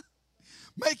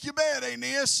 Make your bed,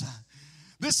 Aeneas.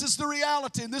 This is the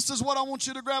reality, and this is what I want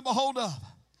you to grab a hold of.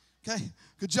 Okay,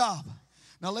 good job.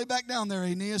 Now lay back down there,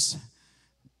 Aeneas.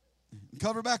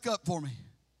 Cover back up for me.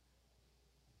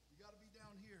 You got to be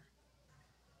down here.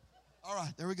 All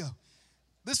right, there we go.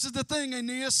 This is the thing,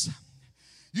 Aeneas.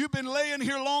 You've been laying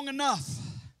here long enough.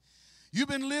 You've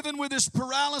been living with this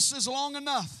paralysis long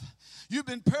enough. You've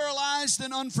been paralyzed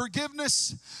in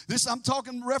unforgiveness. This, I'm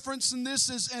talking, referencing this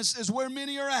as where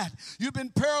many are at. You've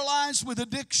been paralyzed with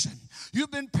addiction. You've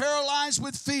been paralyzed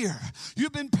with fear.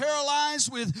 You've been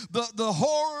paralyzed with the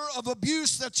horror of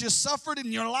abuse that you suffered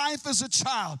in your life as a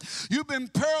child. You've been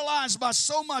paralyzed by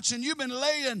so much, and you've been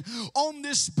laying on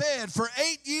this bed for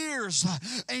 8 years,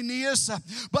 Aeneas.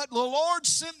 But the Lord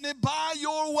sent me by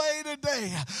your way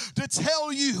today to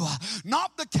tell you,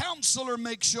 not the counselor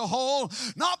makes you whole,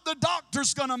 not the doctor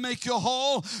doctor's going to make you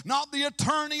whole, not the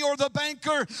attorney or the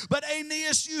banker, but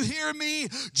Aeneas, you hear me?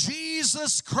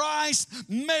 Jesus Christ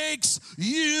makes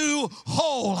you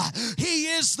whole. He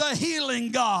is the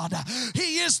healing God.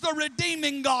 He is the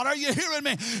redeeming God. Are you hearing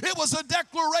me? It was a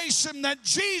declaration that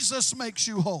Jesus makes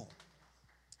you whole.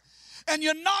 And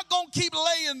you're not going to keep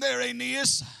laying there,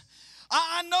 Aeneas.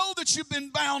 I know that you've been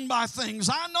bound by things.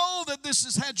 I know that this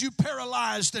has had you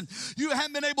paralyzed and you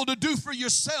haven't been able to do for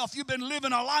yourself. You've been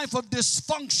living a life of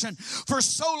dysfunction for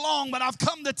so long, but I've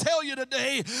come to tell you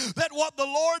today that what the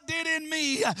Lord did in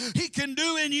me, He can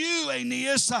do in you,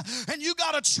 Aeneas. And you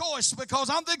got a choice, because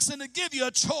I'm fixing to give you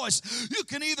a choice. You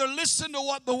can either listen to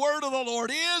what the word of the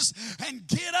Lord is and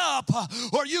get up,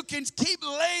 or you can keep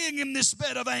laying in this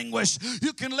bed of anguish.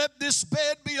 You can let this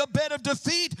bed be a bed of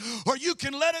defeat, or you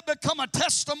can let it become a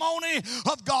testimony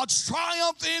of God's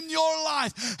triumph in your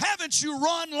life. Haven't you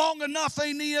run long enough,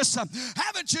 Aeneas?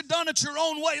 Haven't you done it your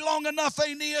own way long enough,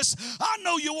 Aeneas? I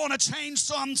know you want to change,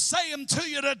 so I'm saying to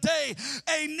you today,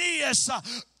 Aeneas,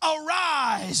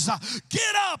 arise.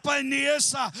 Get up,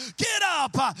 Aeneas. Get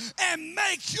up and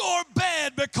make your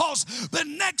bed, because the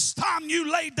next time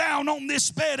you lay down on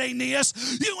this bed,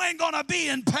 Aeneas, you ain't going to be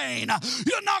in pain.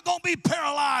 You're not going to be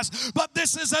paralyzed, but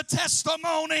this is a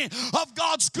testimony of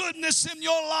God's goodness in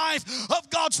your life, of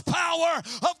God's power,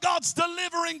 of God's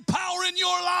delivering power in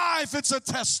your life. It's a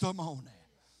testimony.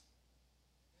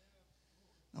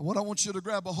 Now, what I want you to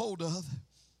grab a hold of,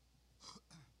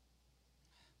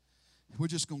 we're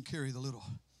just going to carry the little.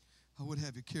 I would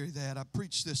have you carry that. I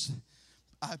preached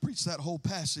that whole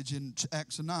passage in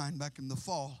Acts 9 back in the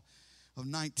fall of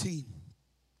 19.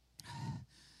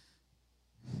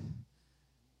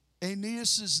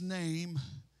 Aeneas' name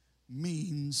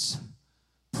means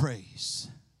praise.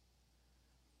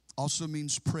 Also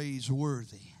means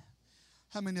praiseworthy.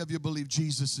 How many of you believe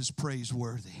Jesus is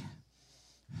praiseworthy?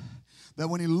 That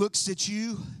when He looks at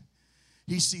you,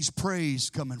 He sees praise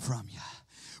coming from you.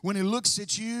 When He looks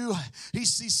at you, He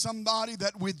sees somebody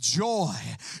that with joy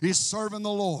is serving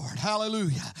the Lord.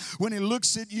 Hallelujah. When He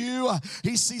looks at you,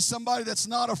 He sees somebody that's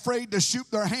not afraid to shoot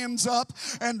their hands up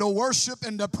and to worship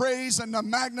and to praise and to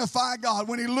magnify God.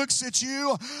 When He looks at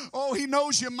you, oh, He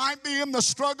knows you might be in the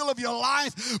struggle of your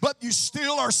life, but you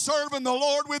still are serving the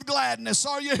Lord with gladness.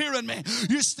 Are you hearing me?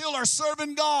 You still are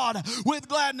serving God with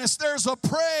gladness. There's a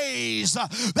praise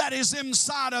that is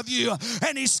inside of you,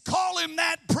 and He's calling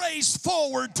that praise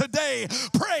forward today.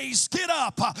 Praise, get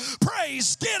up.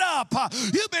 Praise, get up.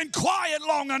 You've been quiet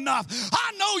long enough.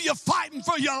 I know you're fighting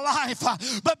for your life,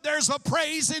 but there's a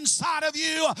praise inside of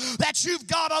you that you've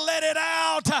got to let it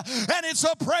out. And it's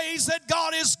a praise that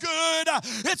God is good.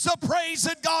 It's a praise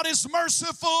that God is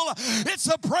merciful. It's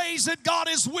a praise that God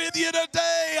is with you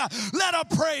today. Let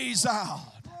a praise out.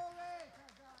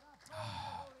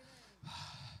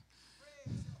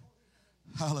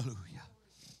 Hallelujah.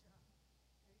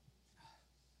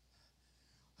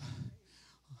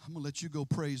 I'm going to let you go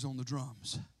praise on the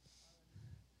drums.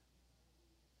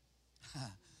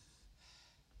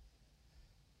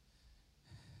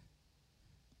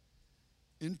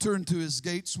 Enter into His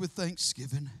gates with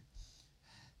thanksgiving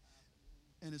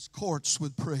and His courts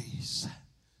with praise.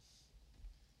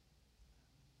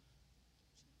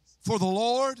 For the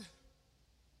Lord,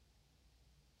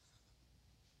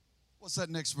 what's that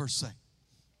next verse say?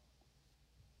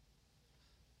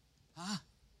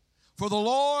 For the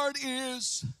Lord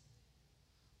is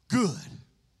good.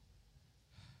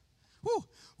 Woo.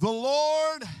 The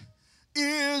Lord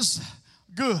is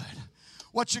good.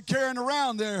 What you carrying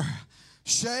around there,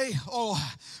 Shay? Oh,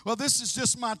 well, this is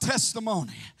just my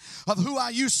testimony of who I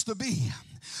used to be.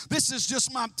 This is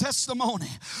just my testimony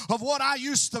of what I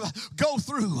used to go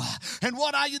through. And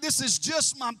this is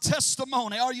just my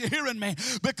testimony. Are you hearing me?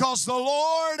 Because the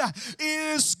Lord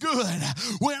is good.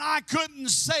 When I couldn't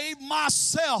save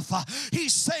myself, He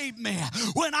saved me.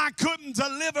 When I couldn't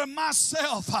deliver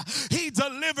myself, He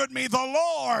delivered me. The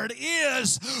Lord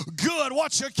is good.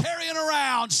 What you're carrying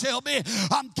around, Shelby,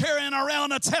 I'm carrying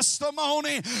around a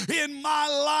testimony in my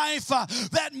life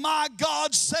that my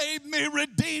God saved me,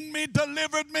 redeemed me,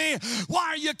 delivered me. Why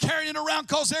are you carrying it around?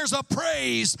 Because there's a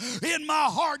praise in my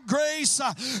heart, Grace.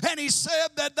 And He said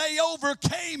that they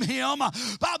overcame Him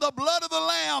by the blood of the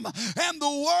Lamb and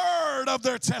the word of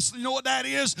their testimony. You know what that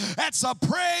is? That's a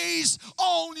praise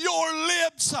on your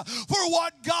lips for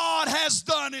what God has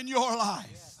done in your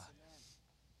life.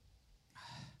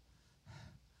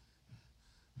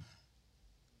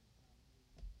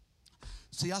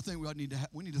 See, I think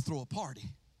we need to throw a party.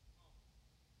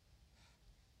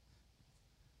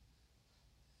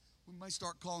 We may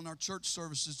start calling our church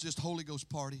services just Holy Ghost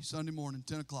party, Sunday morning,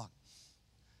 10 o'clock.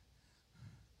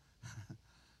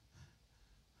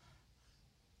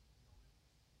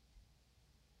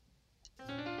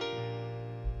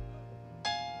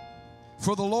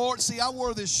 For the Lord, see, I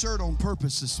wore this shirt on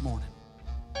purpose this morning.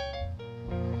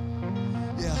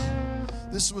 Yeah,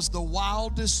 this was the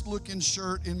wildest looking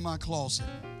shirt in my closet.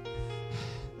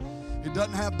 It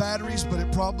doesn't have batteries, but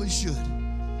it probably should.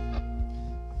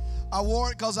 I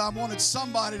wore it because I wanted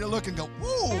somebody to look and go,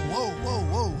 whoa, whoa, whoa,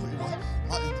 whoa.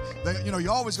 You know, you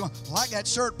always go, like that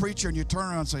shirt, preacher, and you turn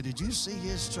around and say, did you see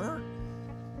his shirt?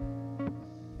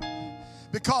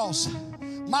 Because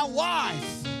my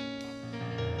wife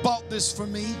bought this for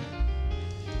me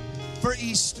for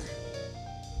Easter.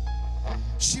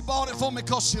 She bought it for me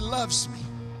because she loves me.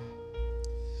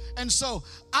 And so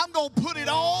I'm going to put it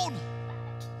on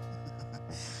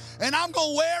and I'm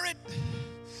going to wear it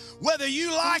whether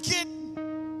you like it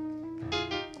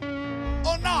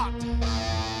or not.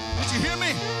 Did you hear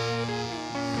me?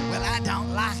 Well, I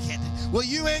don't like it. Well,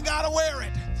 you ain't got to wear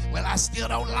it. Well, I still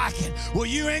don't like it. Well,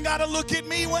 you ain't got to look at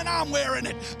me when I'm wearing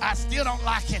it. I still don't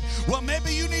like it. Well,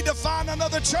 maybe you need to find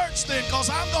another church then, because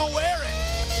I'm going to wear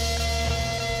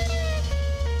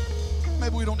it.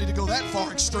 Maybe we don't need to go that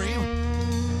far extreme.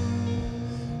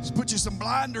 Just put you some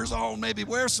blinders on, maybe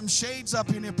wear some shades up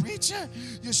in there. Preacher,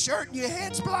 your shirt and your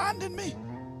head's blinding me.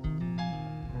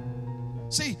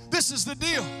 See, this is the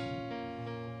deal.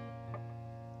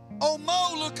 Oh,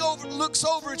 Mo looks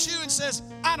over at you and says,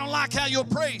 I don't like how you're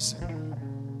praising.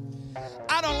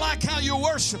 I don't like how you're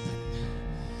worshiping.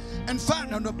 In fact,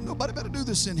 nobody better do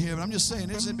this in here, but I'm just saying,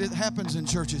 it happens in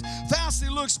churches. Fausti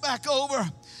looks back over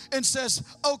and says,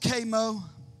 okay, Mo,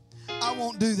 I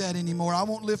won't do that anymore. I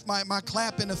won't lift my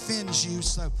clapping offends you,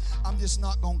 so I'm just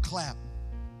not going to clap.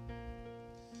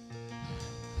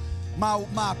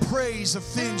 My praise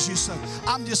offends you, so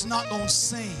I'm just not going to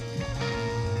sing.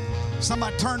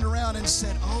 Somebody turned around and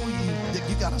said, oh,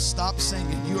 you got to stop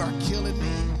singing. You are killing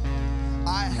me.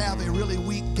 I have a really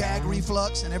weak gag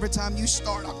reflux, and every time you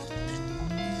start,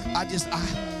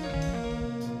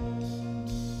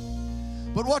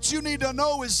 But what you need to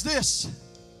know is this.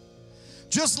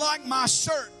 Just like my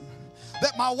shirt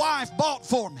that my wife bought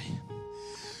for me,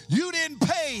 you didn't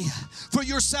pay for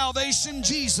your salvation,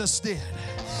 Jesus did.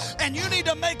 And you need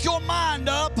to make your mind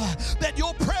up that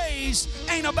your praise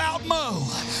ain't about Mo,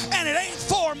 and it ain't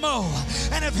for Mo.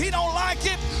 And if he don't like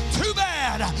it, too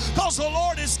bad, because the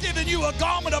Lord has given you a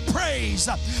garment of praise,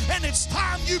 and it's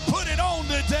time you put it on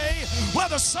today,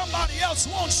 whether somebody else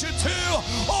wants you to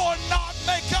or not.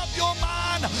 Make up your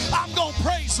mind. I'm going to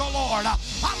praise the Lord.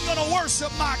 I'm going to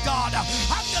worship my God.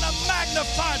 I'm going to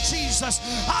magnify Jesus.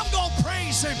 I'm going to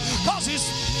praise him because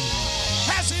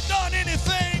has he done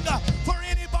anything for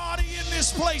anybody in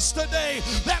this place today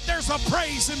that there's a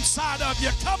praise inside of you?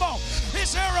 Come on.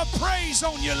 Is there a praise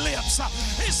on your lips?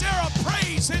 Is there a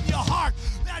praise in your heart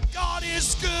that God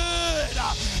is good?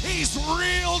 He's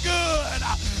real good.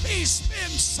 He's been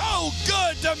so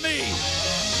good to me.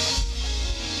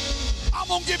 I'm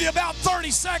going to give you about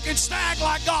 30 seconds to act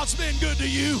like God's been good to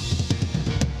you.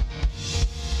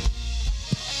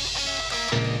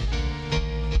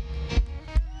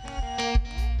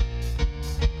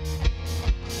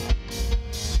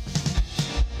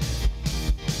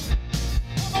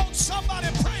 Come on, somebody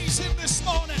praise him this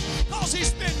morning because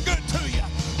he's been good to you.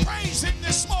 Praise him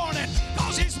this morning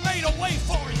because he's made a way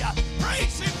for you.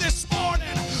 Praise him this morning.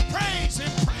 Praise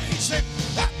him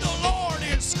that the Lord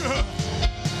is good.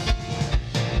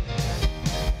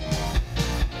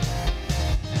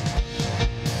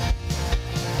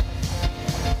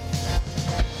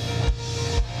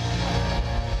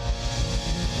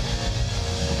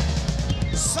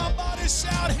 Somebody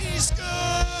shout, he's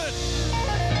good.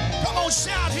 Come on,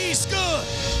 shout, he's good.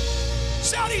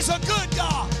 Shout, he's a good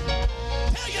God.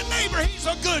 Tell your neighbor he's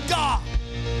a good God.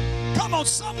 Come on,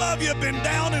 some of you have been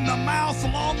down in the mouth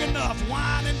long enough,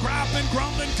 whining, griping,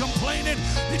 grumbling, complaining.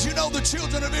 Did you know the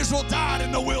children of Israel died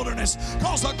in the wilderness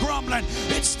because of grumbling?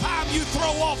 It's time you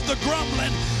throw off the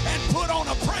grumbling and put on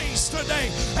a praise today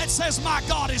that says, my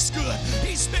God is good.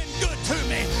 He's been good to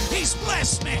me. He's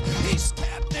blessed me. He's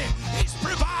kept me. He's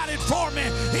provided for me.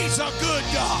 He's a good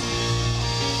God.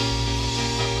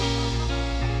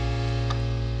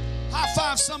 High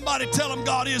five somebody, tell them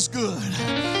God is good.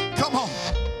 Come on.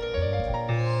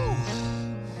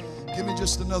 Give me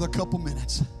just another couple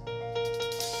minutes.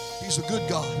 He's a good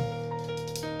God.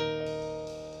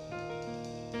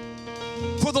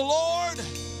 For the Lord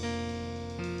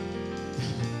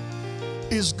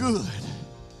is good.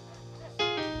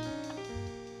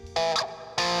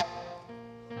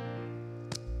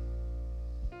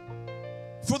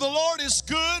 For the Lord is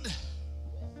good,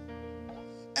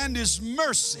 and his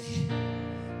mercy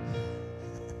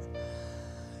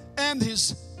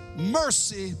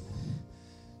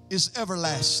is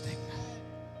everlasting.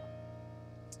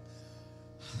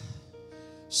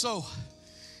 So,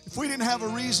 if we didn't have a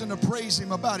reason to praise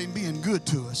Him about Him being good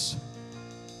to us,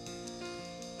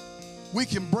 we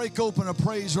can break open a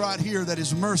praise right here that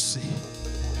His mercy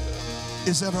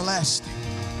is everlasting.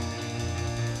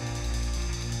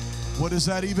 What does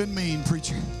that even mean,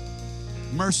 preacher?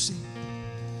 Mercy,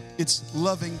 it's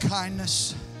loving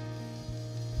kindness,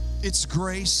 it's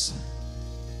grace.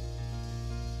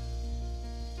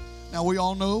 Now we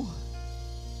all know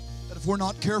that if we're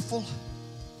not careful,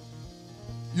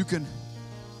 you can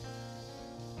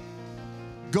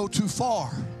go too far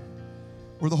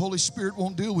where the Holy Spirit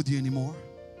won't deal with you anymore.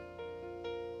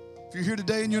 If you're here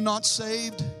today and you're not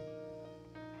saved,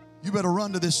 you better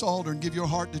run to this altar and give your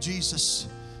heart to Jesus,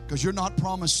 because you're not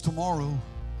promised tomorrow.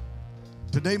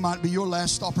 Today might be your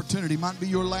last opportunity, might be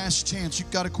your last chance.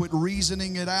 You've got to quit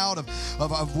reasoning it out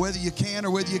of whether you can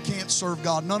or whether you can't serve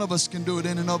God. None of us can do it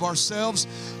in and of ourselves.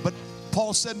 But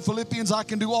Paul said in Philippians, I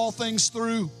can do all things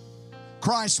through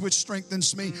Christ which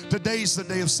strengthens me. Today's the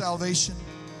day of salvation.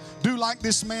 Do like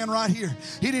this man right here.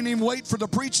 He didn't even wait for the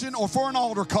preaching or for an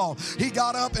altar call. He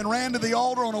got up and ran to the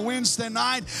altar on a Wednesday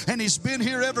night, and he's been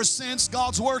here ever since.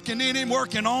 God's working in him,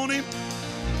 working on him.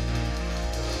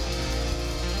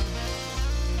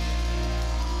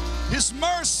 His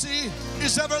mercy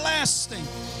is everlasting.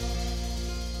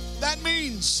 That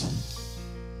means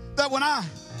that when I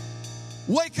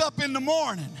wake up in the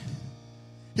morning,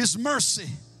 His mercy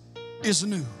is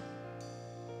new.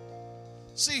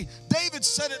 See, David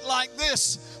said it like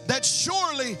this, that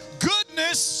surely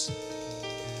goodness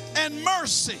and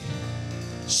mercy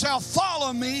shall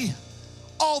follow me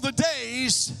all the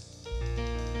days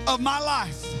of my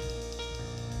life.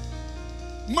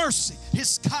 Mercy,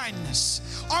 His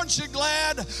kindness. Aren't you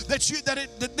glad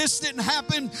that this didn't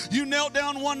happen? You knelt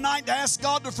down one night to ask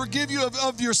God to forgive you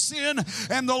of your sin,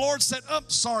 and the Lord said, oh,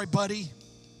 sorry, buddy.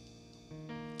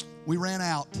 We ran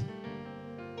out.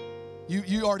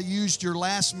 You already used your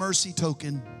last mercy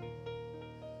token.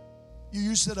 You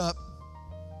used it up.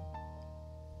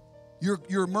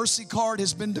 Your mercy card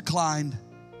has been declined.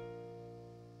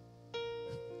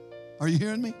 Are you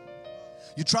hearing me?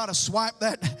 You try to swipe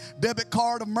that debit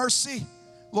card of mercy.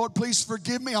 Lord, please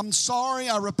forgive me. I'm sorry.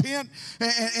 I repent.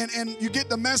 And you get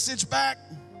the message back.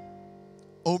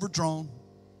 Overdrawn.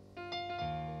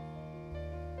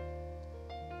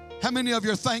 How many of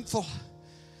you are thankful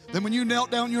that when you knelt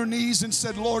down your knees and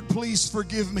said, Lord, please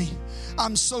forgive me.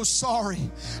 I'm so sorry.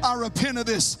 I repent of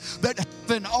this. That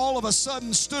heaven all of a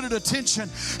sudden stood at attention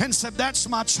and said, that's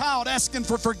my child asking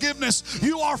for forgiveness.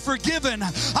 You are forgiven.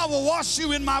 I will wash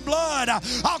you in my blood.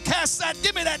 I'll cast that.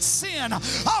 Give me that sin.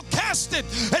 I'll cast it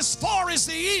as far as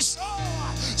the east.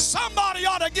 Oh, somebody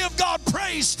ought to give God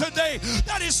praise today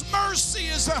that His mercy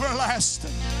is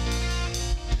everlasting.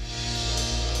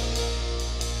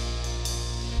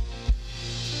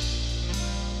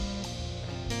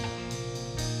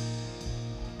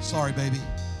 Sorry, baby.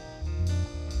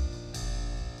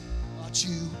 Not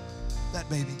you, that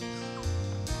baby.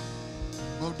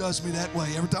 Well, it does me that way.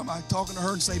 Every time I'm talking to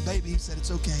her and say, baby, He said,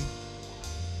 it's okay.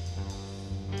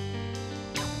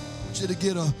 I want you to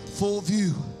get a full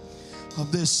view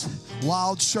of this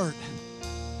wild shirt.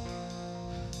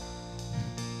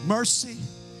 Mercy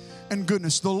and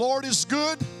goodness. The Lord is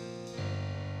good,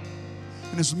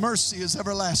 and His mercy is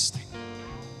everlasting.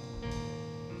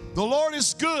 The Lord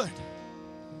is good,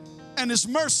 and His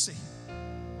mercy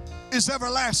is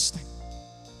everlasting.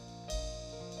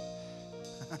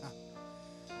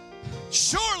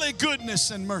 Surely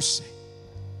goodness and mercy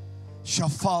shall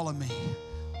follow me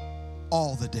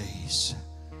all the days.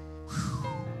 Whew.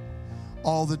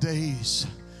 All the days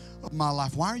of my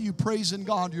life. Why are you praising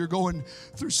God? You're going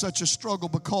through such a struggle.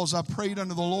 Because I prayed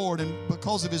unto the Lord, and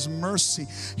because of His mercy,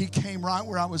 He came right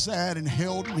where I was at and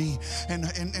held me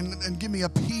and give me a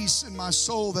peace in my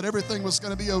soul that everything was going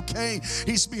to be okay.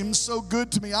 He's been so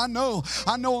good to me. I know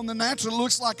in the natural it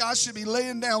looks like I should be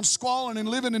laying down squalling and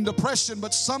living in depression,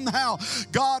 but somehow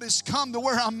God has come to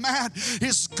where I'm at.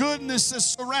 His goodness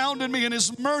has surrounded me and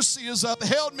His mercy has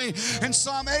upheld me, and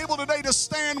so I'm able today to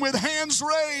stand with hands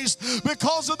raised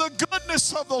because of the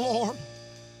goodness of the Lord.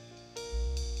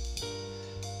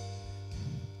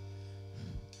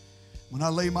 When I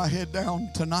lay my head down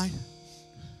tonight,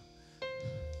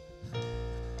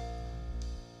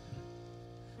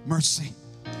 mercy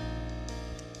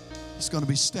is going to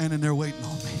be standing there waiting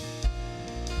on me.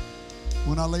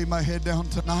 When I lay my head down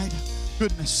tonight,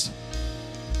 goodness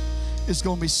is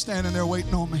going to be standing there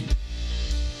waiting on me.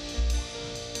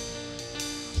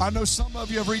 I know some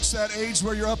of you have reached that age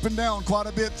where you're up and down quite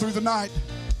a bit through the night.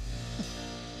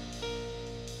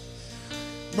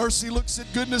 Mercy looks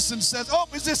at goodness and says, oh,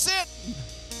 is this it?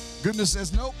 Goodness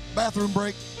says, nope, bathroom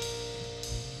break.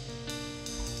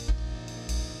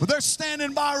 But they're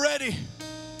standing by ready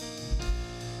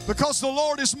because the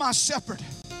Lord is my shepherd.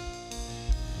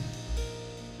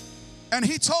 And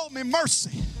he told me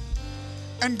mercy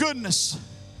and goodness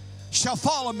shall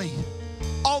follow me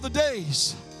all the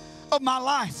days of my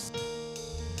life.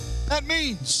 That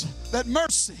means that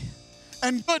mercy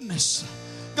and goodness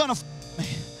gonna follow me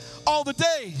all the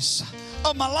days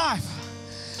of my life.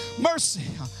 Mercy,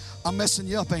 I'm messing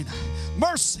you up, ain't I?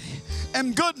 Mercy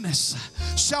and goodness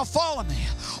shall follow me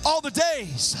all the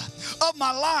days of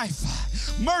my life.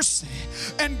 Mercy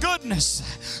and goodness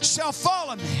shall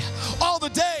follow me all the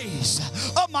days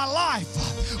of my life.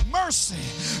 Mercy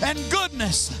and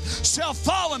goodness shall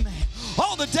follow me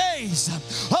all the days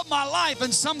of my life.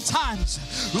 And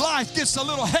sometimes life gets a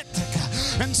little hectic,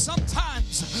 and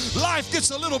sometimes life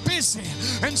gets a little busy,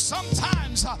 and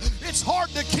sometimes it's hard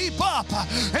to keep up,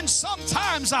 and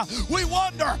sometimes we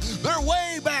wonder, they're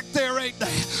way back there, ain't they?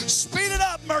 Speed it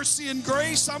up, mercy and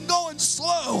grace. I'm going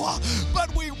slow.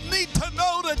 But we need to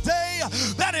know today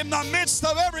that in the midst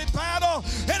of every battle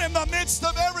and in the midst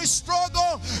of every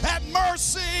struggle, that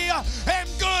mercy and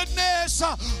goodness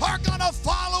are going to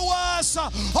follow us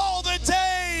all the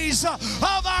days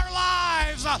of our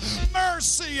lives.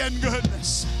 Mercy and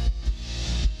goodness,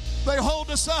 they hold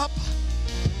us up.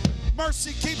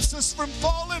 Mercy keeps us from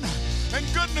falling, and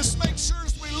goodness makes sure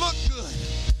we look good,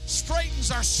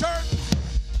 straightens our shirt,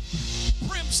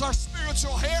 trims our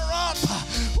spiritual hair up.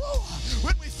 Woo.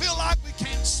 When we feel like we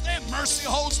can't stand, mercy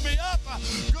holds me up.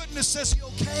 Goodness says, you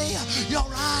okay? You all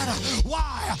right?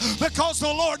 Why? Because the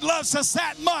Lord loves us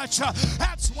that much.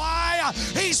 That's why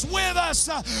he's with us,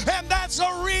 and that's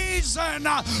a reason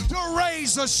to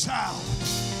raise a shout.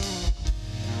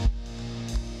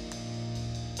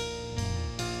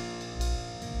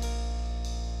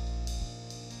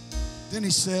 Then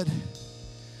he said,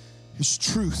 his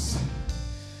truth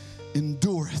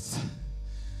endureth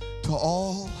to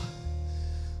all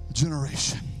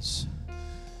generations.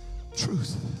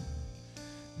 Truth.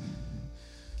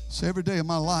 So every day of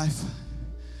my life,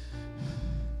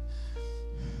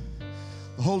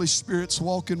 the Holy Spirit's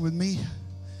walking with me,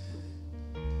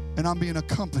 and I'm being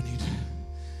accompanied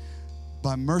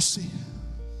by mercy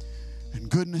and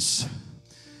goodness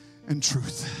and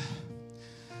truth.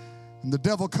 And the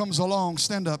devil comes along.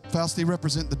 Stand up, Fausti,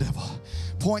 represent the devil.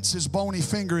 Points his bony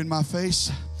finger in my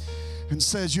face and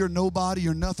says, you're nobody,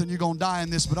 you're nothing, you're going to die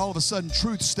in this. But all of a sudden,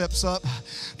 truth steps up,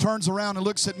 turns around and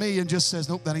looks at me and just says,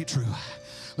 nope, that ain't true.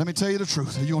 Let me tell you the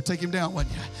truth. You're going to take him down,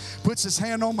 wasn't you? Puts his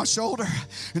hand on my shoulder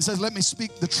and says, let me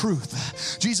speak the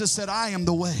truth. Jesus said, I am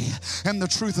the way and the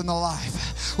truth and the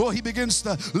life. Well, he begins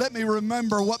to let me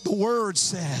remember what the Word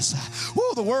says.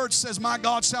 Well, the Word says, my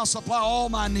God shall supply all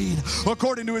my need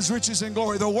according to his riches and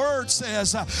glory. The Word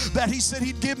says that he said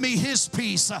he'd give me his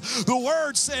peace. The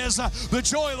Word says the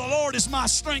joy of the Lord is my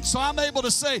strength. So I'm able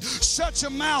to say, shut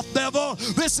your mouth, devil.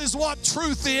 This is what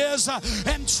truth is,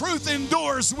 and truth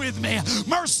endures with me.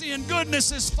 Mercy and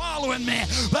goodness is following me,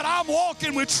 but I'm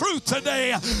walking with truth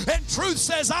today, and truth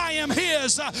says I am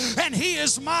his and he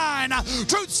is mine.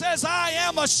 Truth says I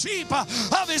am a sheep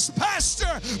of his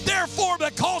pasture. Therefore,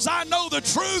 because I know the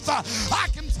truth, I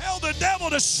can tell the devil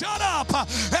to shut up.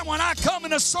 And when I come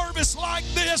in a service like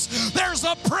this, there's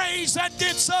a praise that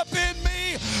gets up in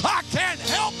me. I can't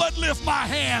help but lift my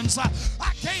hands.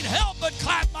 I can't help but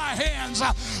clap my hands.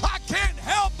 I can't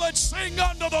help but sing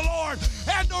unto the Lord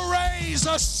and to raise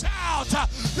a shout,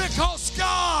 because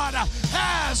God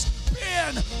has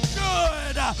been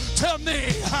good to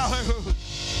me. Hallelujah.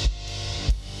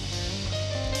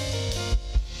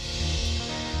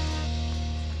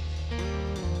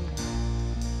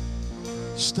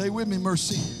 Stay with me,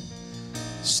 mercy.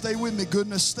 Stay with me,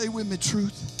 goodness. Stay with me,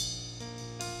 truth.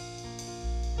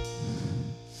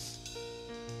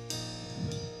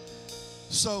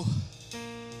 So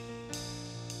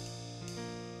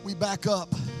we back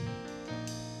up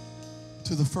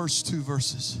to the first two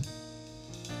verses,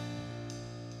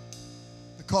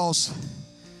 because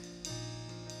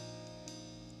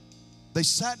they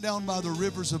sat down by the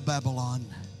rivers of Babylon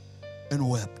and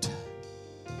wept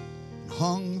and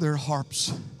hung their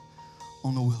harps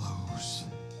on the willows.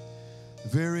 The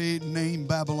very name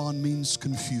Babylon means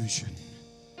confusion.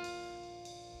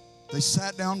 They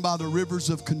sat down by the rivers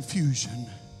of confusion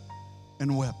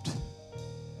and wept.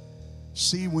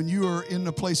 See, when you are in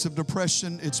a place of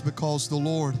depression, it's because the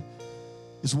Lord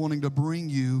is wanting to bring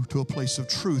you to a place of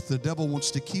truth. The devil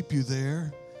wants to keep you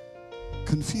there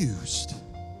confused.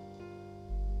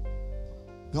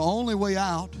 The only way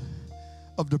out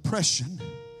of depression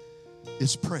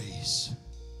is praise.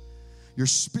 Your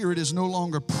spirit is no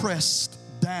longer pressed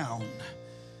down.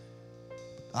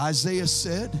 Isaiah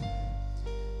said,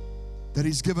 that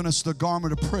He's given us the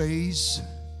garment of praise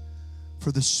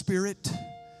for the spirit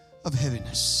of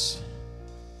heaviness.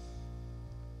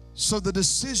 So the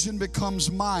decision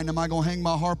becomes mine. Am I going to hang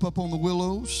my harp up on the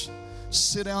willows,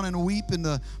 sit down and weep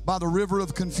by the river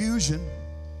of confusion?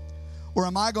 Or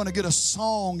am I going to get a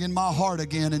song in my heart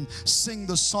again and sing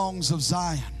the songs of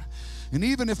Zion? And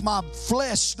even if my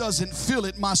flesh doesn't feel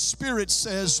it, my spirit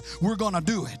says we're going to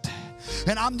do it.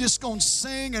 And I'm just going to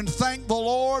sing and thank the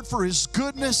Lord for His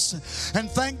goodness and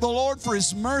thank the Lord for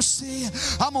His mercy.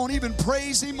 I'm going to even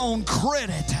praise Him on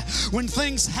credit when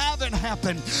things haven't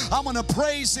happened. I'm going to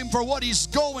praise Him for what He's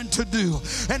going to do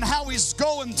and how He's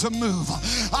going to move.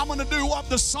 I'm going to do what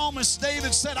the psalmist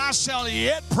David said, I shall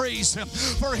yet praise Him,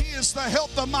 for He is the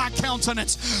health of my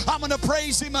countenance. I'm going to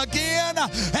praise Him again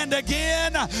and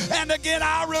again and again.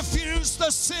 I refuse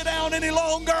to sit down any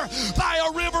longer by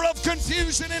a river of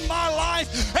confusion in my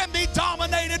life and be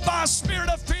dominated by a spirit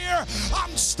of fear.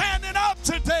 I'm standing up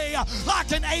today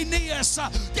like an Aeneas,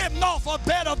 getting off a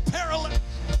bed of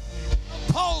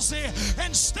palsy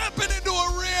and stepping into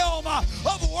a realm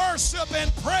of worship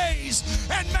and praise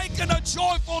and making a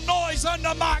joyful noise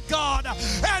unto my God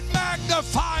and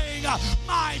magnifying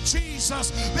my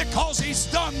Jesus because He's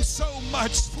done so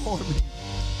much for me.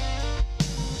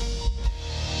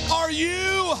 Are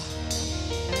you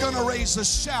going to raise a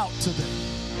shout today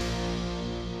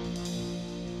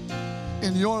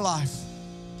in your life?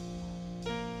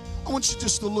 I want you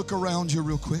just to look around you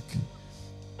real quick.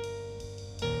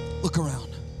 Look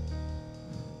around.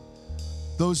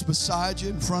 Those beside you,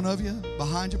 in front of you,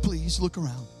 behind you, please look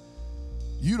around.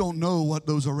 You don't know what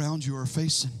those around you are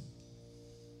facing.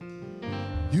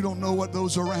 You don't know what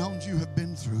those around you have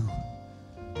been through.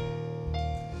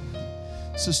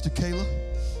 Sister Kayla,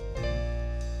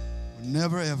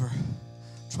 never ever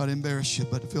try to embarrass you,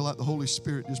 but I feel like the Holy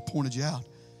Spirit just pointed you out.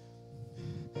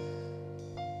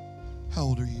 How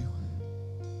old are you?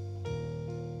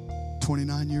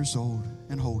 29 years old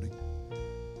and holding.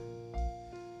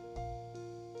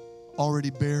 Already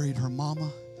buried her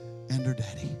mama and her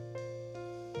daddy.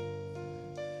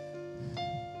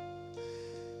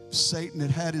 If Satan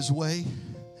had had his way,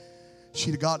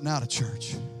 she'd have gotten out of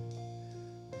church.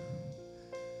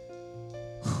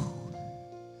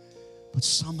 But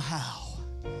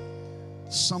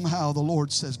somehow the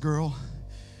Lord says, girl,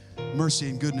 mercy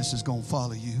and goodness is going to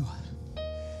follow you.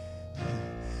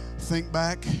 Think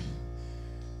back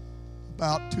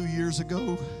about 2 years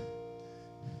ago.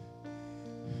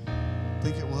 I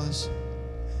think it was.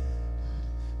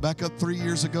 Back up 3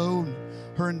 years ago.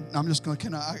 I'm just going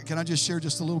to, can I just share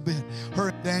just a little bit? Her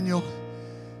and Daniel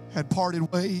had parted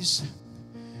ways.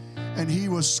 And he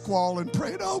was squalling,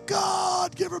 praying, oh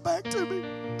God, give her back to me.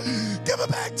 Give her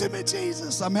back to me,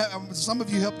 Jesus. Some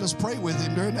of you helped us pray with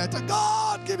him during that time.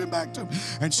 God, give him back to me.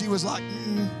 And she was like,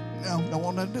 no, don't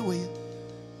want nothing to do with you.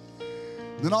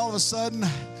 Then all of a sudden,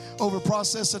 over a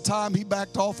process of time, he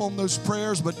backed off on those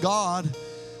prayers, but God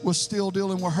was still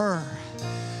dealing with her.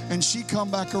 And she come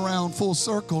back around full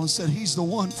circle and said, He's the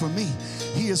one for me.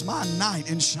 He is my knight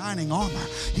in shining armor.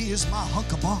 He is my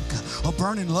hunka-bunka of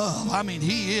burning love. I mean,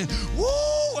 He is.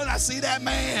 Woo! And I see that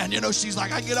man. You know, she's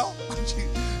like, I get off.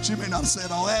 She may not have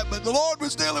said all that, but the Lord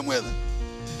was dealing with her.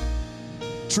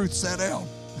 Truth sat down.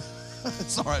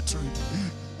 It's all right,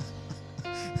 Truth.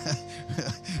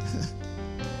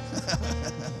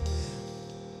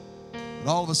 But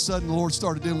all of a sudden, the Lord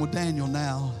started dealing with Daniel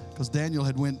now, because Daniel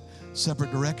had went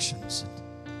separate directions.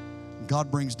 And God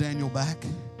brings Daniel back.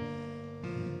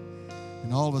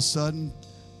 And all of a sudden,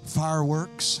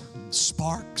 fireworks, and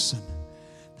sparks, and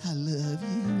I love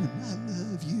you, and I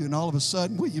love you. And all of a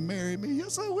sudden, will you marry me?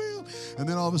 Yes, I will. And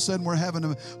then all of a sudden, we're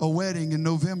having a wedding in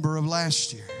November of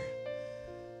last year.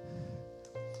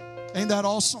 Ain't that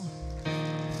awesome?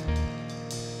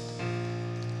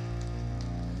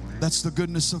 That's the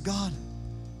goodness of God.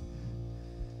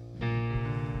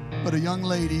 But a young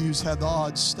lady who's had the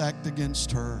odds stacked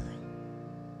against her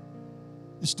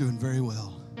is doing very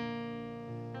well.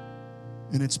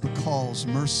 And it's because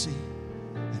mercy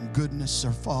and goodness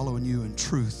are following you, and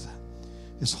truth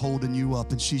is holding you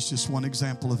up. And she's just one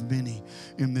example of many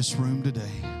in this room today.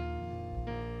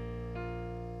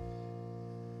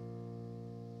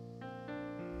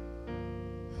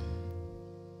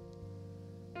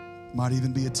 Might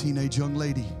even be a teenage young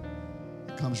lady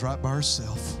that comes right by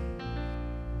herself.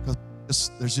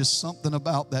 Because there's just something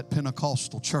about that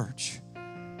Pentecostal church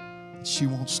that she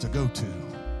wants to go to.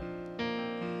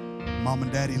 Mom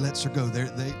and Daddy lets her go.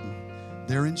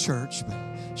 They're in church, but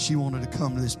she wanted to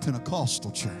come to this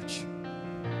Pentecostal church.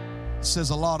 It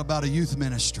says a lot about a youth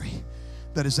ministry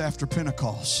that is after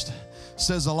Pentecost. It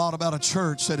says a lot about a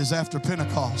church that is after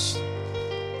Pentecost.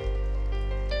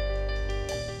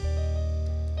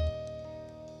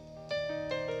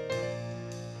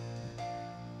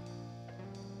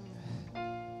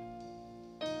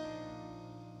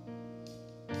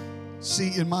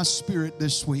 See, in my spirit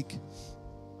this week,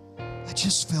 I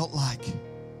just felt like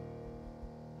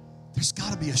there's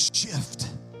got to be a shift.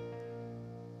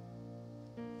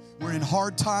 We're in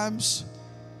hard times.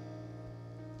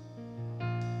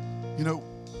 You know,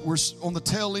 we're on the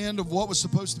tail end of what was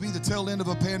supposed to be the tail end of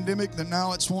a pandemic that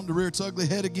now it's wanting to rear its ugly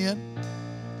head again.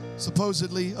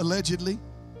 Supposedly, allegedly.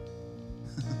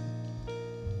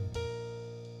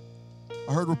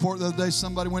 I heard a report the other day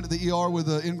somebody went to the ER with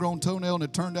an ingrown toenail and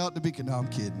it turned out to be, no, I'm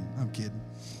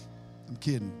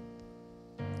kidding.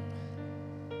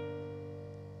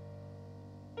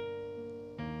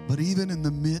 But even in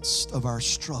the midst of our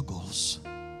struggles,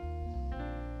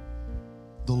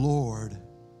 the Lord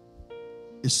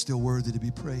is still worthy to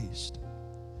be praised.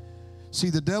 See,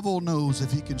 the devil knows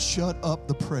if he can shut up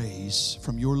the praise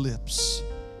from your lips,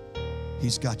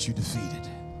 he's got you defeated.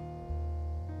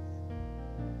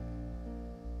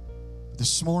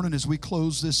 This morning as we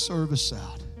close this service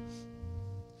out,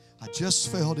 I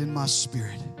just felt in my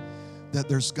spirit that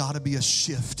there's got to be a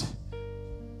shift.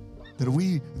 That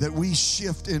we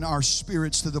shift in our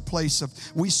spirits to the place of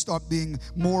we start being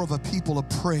more of a people of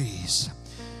praise.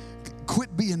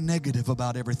 Quit being negative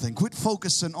about everything. Quit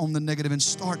focusing on the negative and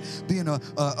start being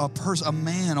a person, a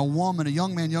man, a woman, a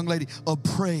young man, young lady of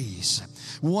praise.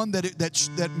 One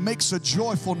that makes a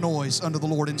joyful noise unto the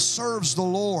Lord and serves the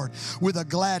Lord with a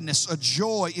gladness, a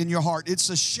joy in your heart. It's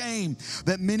a shame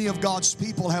that many of God's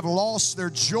people have lost their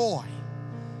joy.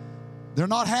 They're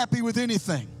not happy with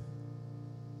anything.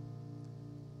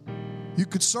 You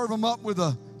could serve them up with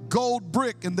a gold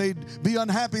brick and they'd be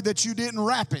unhappy that you didn't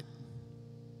wrap it.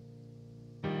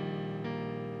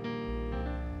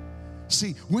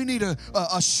 See, we need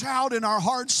a shout in our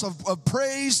hearts of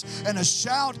praise and a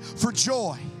shout for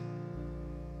joy.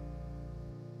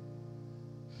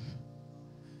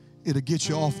 It'll get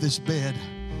you off this bed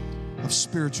of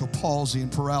spiritual palsy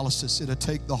and paralysis. It'll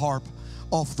take the harp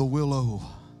off the willow.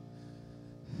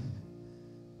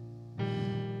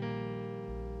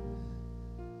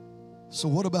 So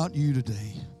what about you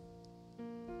today?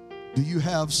 Do you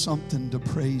have something to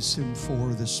praise Him for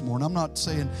this morning? I'm not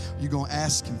saying you're going to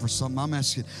ask Him for something. I'm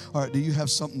asking, all right, do you have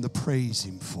something to praise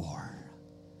Him for?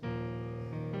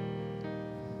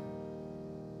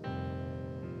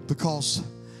 Because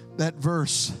that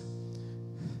verse,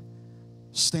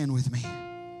 stand with me.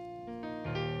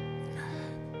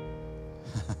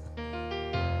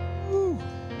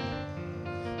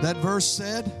 That verse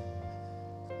said,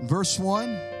 verse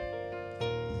 1,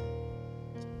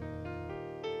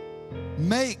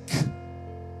 Make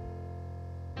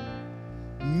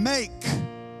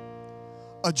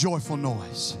a joyful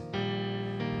noise.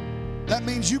 That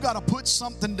means you got to put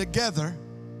something together.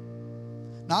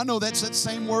 Now I know that's that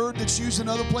same word that's used in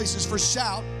other places for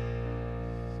shout.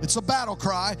 It's a battle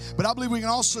cry, but I believe we can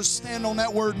also stand on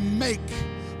that word make,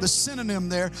 the synonym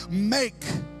there, make.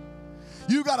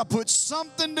 You got to put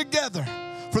something together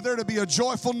for there to be a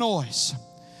joyful noise.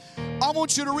 I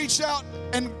want you to reach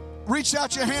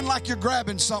out your hand like you're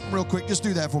grabbing something real quick. Just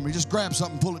do that for me. Just grab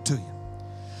something, pull it to you.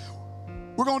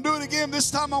 We're going to do it again. This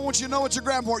time I want you to know what you're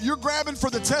grabbing for. You're grabbing for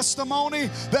the testimony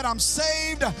that I'm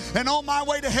saved and on my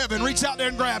way to heaven. Reach out there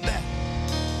and grab that.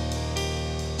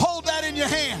 Hold that in your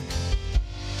hand.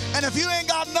 And if you ain't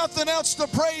got nothing else to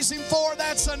praise Him for,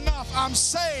 that's enough. I'm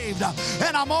saved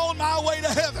and I'm on my way to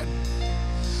heaven.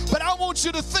 But I want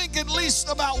you to think at least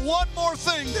about one more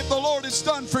thing that the Lord has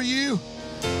done for you.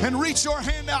 And reach your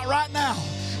hand out right now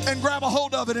and grab a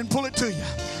hold of it and pull it to you.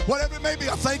 Whatever it may be,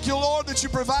 I thank you, Lord, that you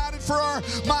provided for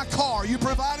my car. You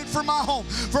provided for my home,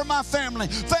 for my family.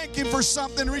 Thank Him for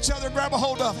something. Reach out there and grab a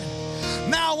hold of it.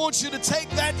 Now I want you to take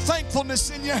that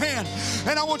thankfulness in your hand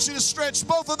and I want you to stretch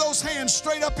both of those hands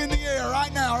straight up in the air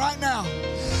right now, right now.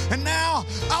 And now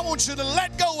I want you to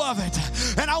let go of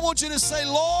it. And I want you to say,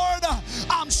 Lord,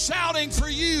 I'm shouting for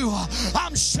you.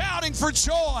 I'm shouting for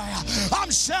joy.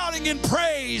 I'm shouting in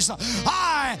praise.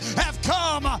 I have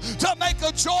come to make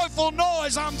a joyful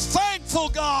noise. I'm thankful,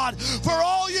 God, for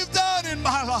all you've done in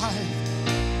my life.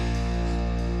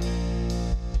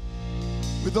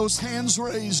 With those hands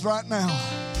raised right now.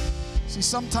 See,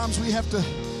 sometimes we have to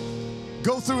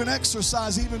go through an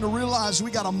exercise even to realize we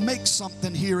got to make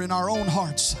something here in our own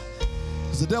hearts.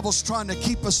 Because the devil's trying to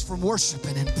keep us from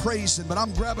worshiping and praising. But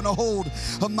I'm grabbing a hold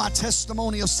of my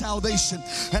testimony of salvation.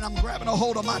 And I'm grabbing a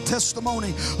hold of my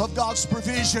testimony of God's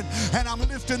provision. And I'm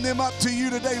lifting them up to you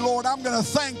today, Lord. I'm going to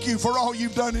thank you for all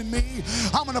you've done in me.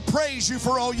 I'm going to praise you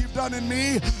for all you've done in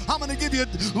me. I'm going to give you,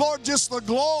 Lord, just the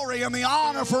glory and the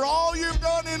honor for all you've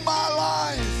done in my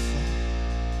life.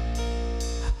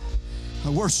 I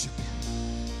worship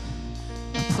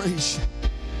you. I praise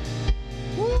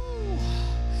you. Woo.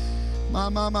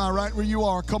 My, right where you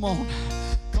are. Come on.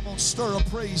 Come on, stir a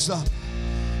praise up.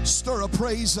 Stir a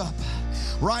praise up.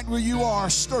 Right where you are,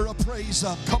 stir a praise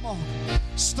up. Come on.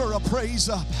 Stir a praise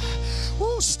up.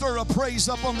 Woo, stir a praise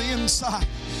up on the inside.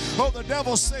 Oh, the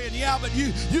devil's saying, yeah, but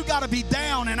you got to be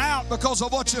down and out because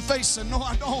of what you're facing. No,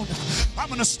 I don't. I'm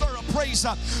going to stir a praise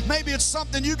up. Maybe it's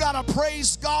something you got to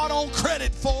praise God on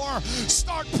credit for.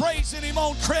 Start praising Him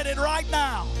on credit right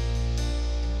now.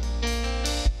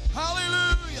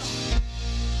 Hallelujah.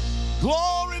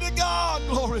 Glory to God.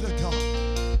 Glory to God.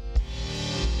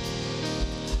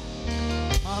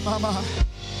 My.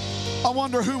 I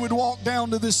wonder who would walk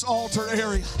down to this altar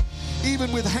area,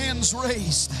 even with hands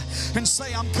raised, and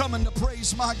say, I'm coming to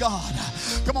praise my God.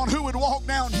 Come on, who would walk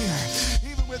down here,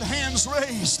 even with hands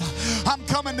raised? I'm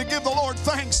coming to give the Lord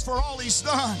thanks for all He's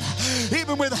done.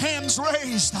 Even with hands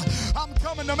raised, I'm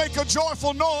coming to make a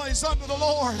joyful noise unto the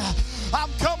Lord. I'm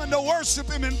coming to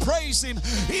worship Him and praise Him,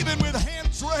 even with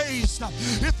hands raised.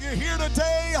 If you're here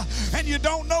today and you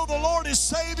don't know the Lord as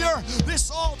Savior, this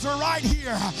altar right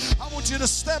here, I want you to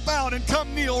step out and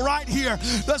come kneel right here.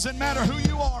 Doesn't matter who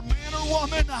you are, man or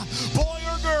woman, boy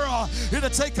or girl. It'll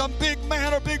take a big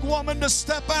man or big woman to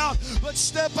step out, but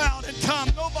step out and come.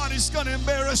 Nobody's going to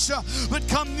embarrass you, but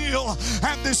come kneel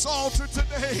at this altar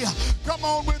today. Come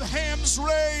on, with hands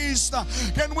raised.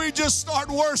 Can we just start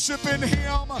worshiping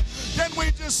Him? Can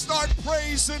we just start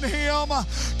praising Him?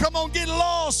 Come on, get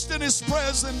lost in His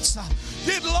presence.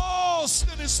 Get lost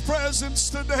in His presence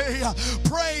today.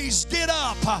 Praise, get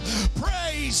up.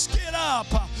 Praise, get up.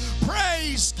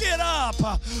 Praise, get up.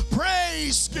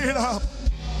 Praise, get up.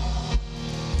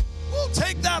 We'll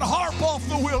take that harp off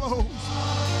the willows.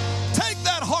 Take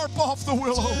that harp off the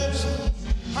willows.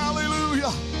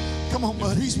 Hallelujah. Come on,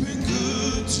 buddy. He's been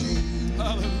good to you.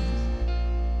 Hallelujah.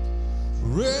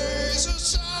 Raise a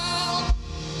sound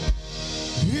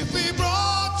if He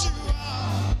brought you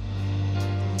out.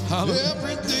 Hallelujah.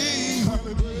 Everything.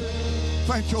 Hallelujah.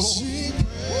 Thank you, Lord.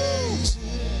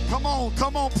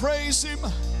 Come on, praise Him.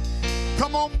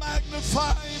 Come on,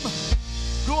 magnify Him.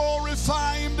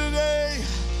 Glorify Him today,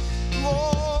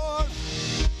 Lord.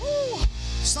 Woo.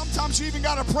 Sometimes you even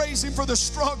got to praise Him for the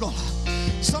struggle.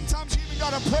 Sometimes you even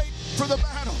got to pray for the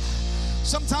battle.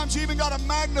 Sometimes you even got to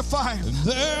magnify Him.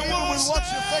 Even with what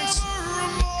you're facing,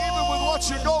 even with what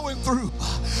you're going through,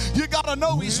 you got to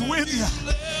know He's with you,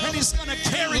 and He's going to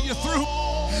carry you through.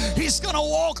 He's going to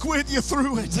walk with you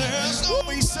through it.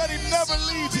 He said He'd never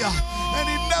leave you, and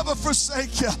He'd never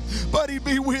forsake you, but He'd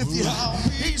be with you.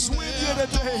 He's with you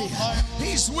today.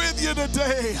 He's with you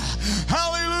today.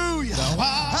 Hallelujah.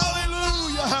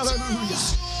 Hallelujah. Hallelujah.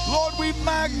 Lord, we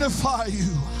magnify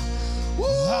You.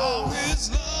 Woo. His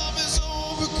love is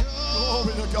overcome.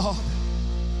 Glory to God.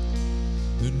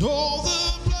 And all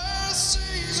the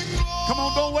blessings and glory. Come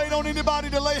on, don't wait on anybody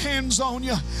to lay hands on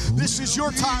you. This is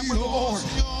your time with the Lord.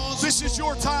 This is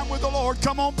your time with the Lord.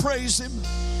 Come on, praise Him.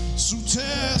 So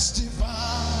testify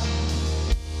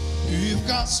if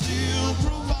God still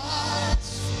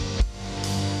provides,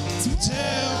 to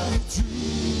tell the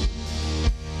truth,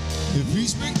 if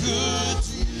He's been good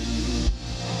to you.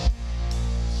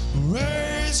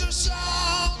 Raise a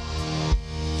sound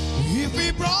if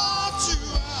He brought you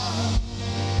out.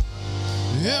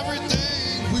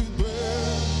 Everything with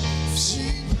breath,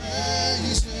 sing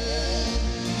praises.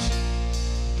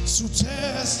 So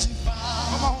testify.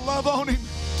 Come on, love on Him.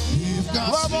 If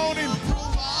God love on Him.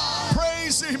 Provide,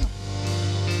 praise Him.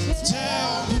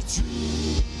 Tell the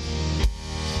truth.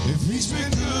 If He's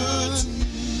been good to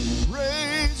you.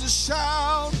 Raise a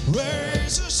shout.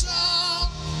 Raise a shout.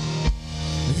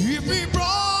 If He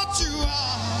brought you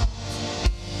out.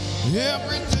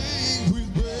 Everything with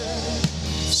breath,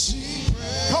 sing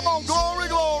praise. Come on, glory,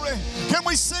 glory. Can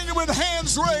we sing it with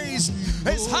hands raised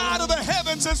as high to the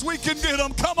heavens as we can get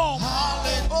them? Come on.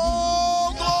 Hallelujah.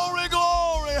 Oh, glory,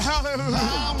 glory. Hallelujah.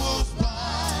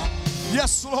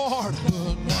 Yes, Lord.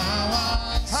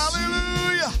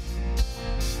 Hallelujah.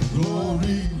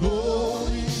 Glory,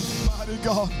 glory. Mighty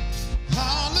God.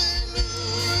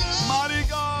 Hallelujah. Mighty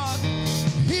God.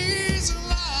 He's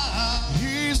alive.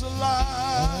 He's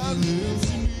alive.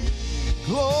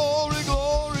 Glory,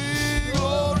 glory,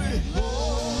 glory.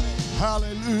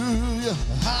 Hallelujah.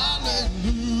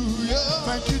 Hallelujah.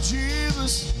 Thank you,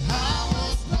 Jesus.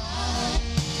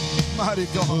 Mighty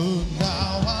God.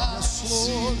 Yes,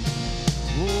 Lord.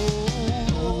 Oh,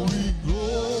 glory,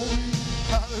 glory.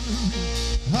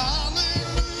 Hallelujah.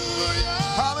 Hallelujah.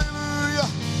 Hallelujah.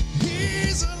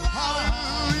 He's alive.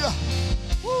 Hallelujah.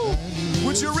 Woo.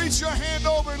 Would you reach your hand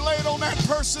over and lay it on that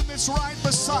person that's right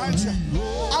beside you?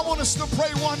 I want us to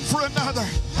pray one for another.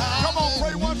 Come on,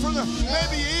 pray one for the,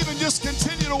 maybe even just just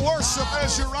continue to worship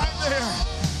as you're right there.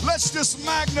 Let's just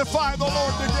magnify the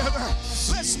Lord together.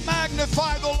 Let's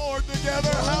magnify the Lord together.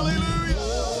 Hallelujah.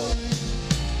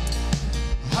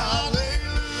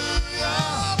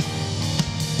 Hallelujah.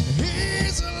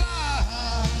 He's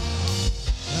alive.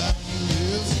 And he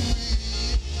lives in me.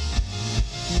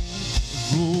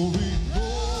 Glory,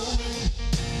 glory.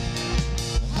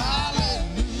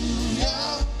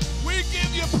 Hallelujah. We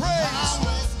give you praise.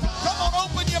 Come on,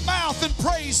 open your mouth and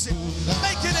praise Him.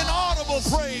 Make it an audible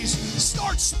praise.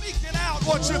 Start speaking out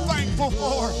what you're thankful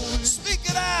for. Speak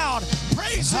it out.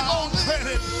 Praise Him on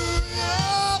credit.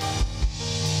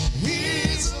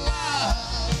 He's alive.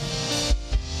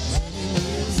 And He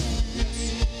lives in me.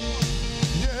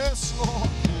 Yes, Lord.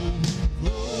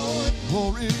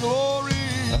 Glory, glory.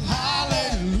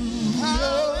 Hallelujah.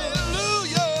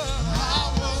 Hallelujah. I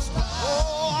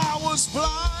was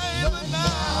blind, but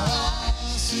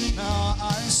now I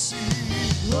see.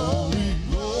 Glory,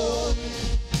 glory.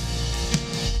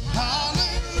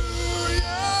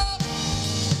 Hallelujah.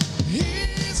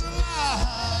 He's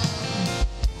alive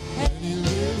and He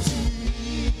lives in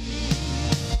me.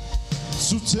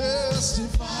 So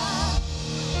testify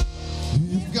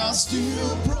if God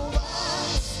still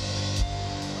provides.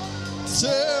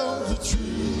 Tell the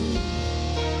truth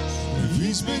if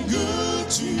He's been good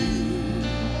to you.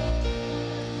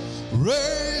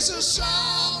 Raise a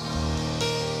shout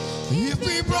if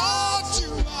He brought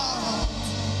you out.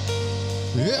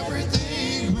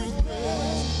 Everything with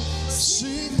breath,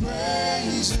 sing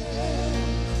praise Him.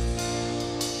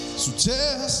 So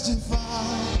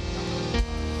testify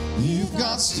if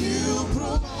God still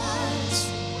provides.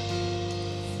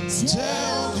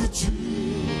 Tell the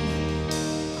truth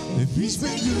if He's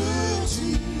been good to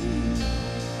you.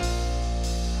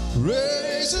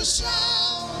 Raise a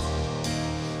shout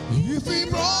if He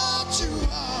brought you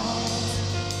out.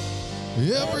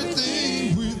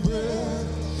 Everything with breath,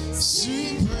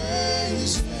 sing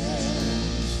praise Him.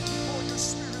 Pour your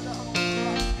spirit out on the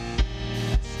light.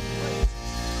 Praise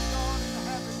God and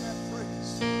having that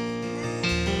praise.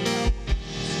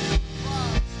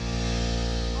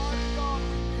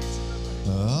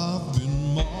 I've been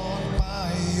marked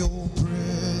by Your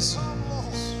presence.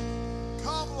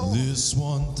 Come, Lord. This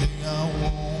one thing I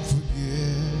won't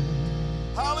forget.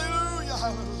 Hallelujah,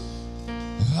 hallelujah.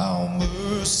 How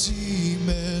mercy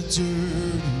met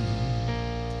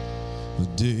the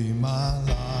day my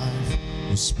life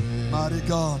was spared. Mighty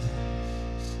God.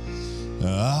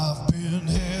 I've been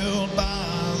held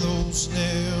by those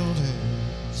nailed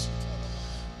hands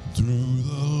through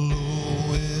the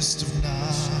lowest of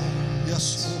nights.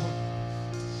 Yes,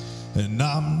 Lord. And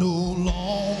I'm no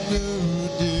longer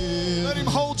dead. Let Him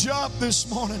hold you up this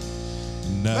morning.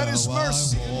 Now let His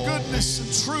mercy and goodness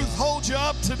and truth hold you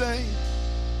up today.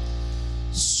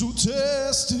 So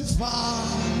testify.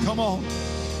 Come on.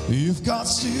 If God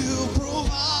still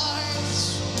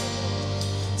provides,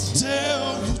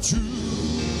 tell the truth.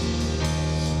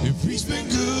 If He's been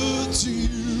good to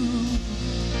you,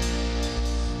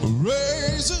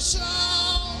 raise a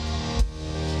shout.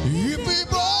 If He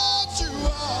brought you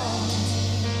out,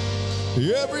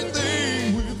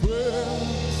 everything with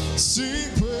breath,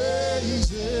 sing praises.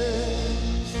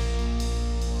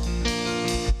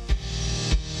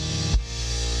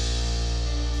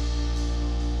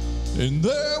 And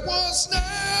there was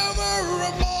never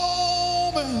a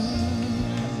moment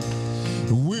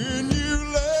when you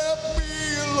left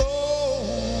me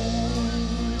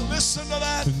alone. Listen to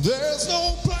that. And there's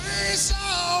no place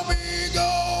I'll be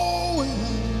going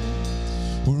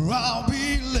where I'll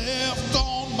be left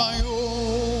on my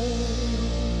own.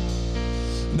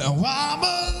 Now I'm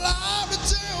alive to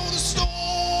tell the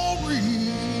story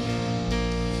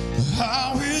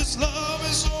how His love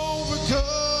is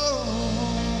overcome.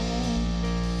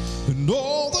 And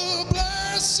all the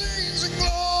blessings and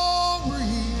glory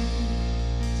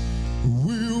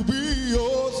will be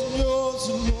yours and yours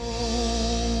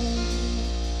alone.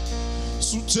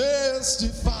 So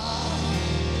testify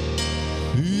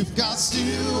if God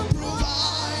still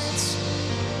provides.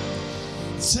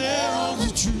 Tell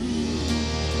the truth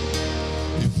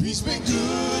if He's been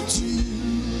good to you.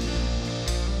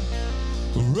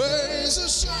 Raise a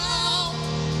shout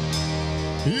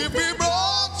if He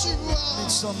brought you out.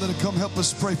 Something to come help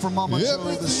us pray for Mama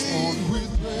Joe this morning. With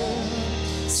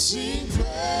breath, sing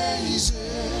praises.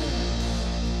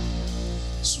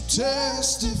 So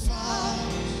testify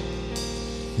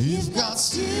if God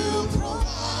still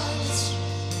provides.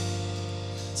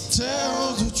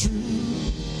 Tell the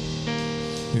truth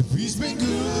if He's been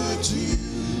good to you.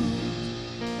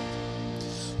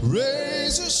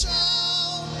 Raise a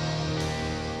shout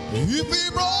if He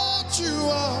brought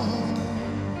you out.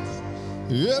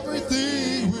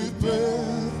 Everything with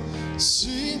breath,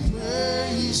 sing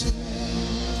praise.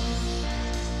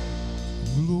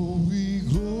 Glory,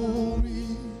 glory,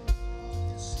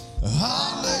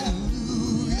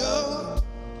 hallelujah.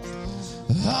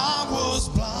 I was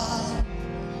blind,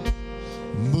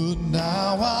 but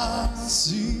now I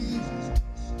see.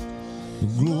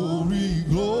 Glory,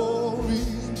 glory,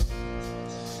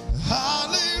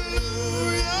 hallelujah.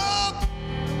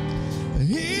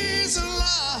 He's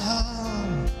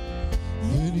alive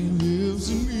and he lives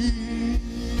in me.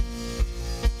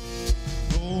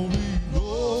 Glory,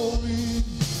 glory,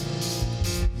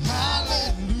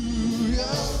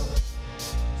 hallelujah.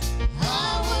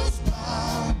 I was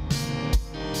blind,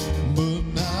 but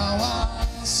now I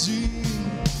see.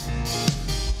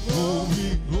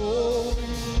 Glory, glory,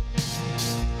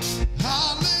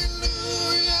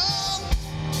 hallelujah.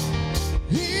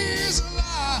 He's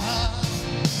alive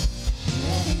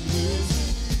and he lives in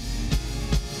me.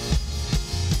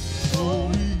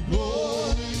 Glory,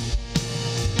 glory,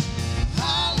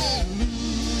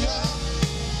 hallelujah.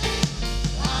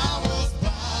 I was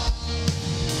blind,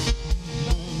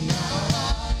 but now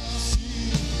I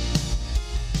see.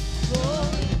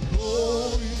 Glory,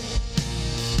 glory,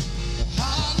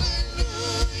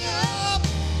 hallelujah.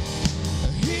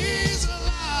 He's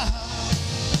alive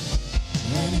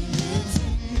and he lives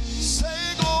in me. Say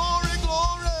glory,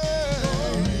 glory,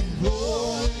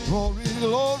 glory, glory,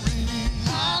 glory,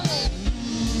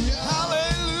 hallelujah,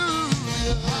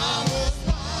 hallelujah.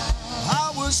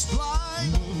 I was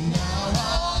blind, but now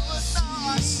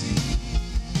I see.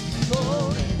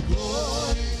 Glory,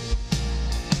 glory,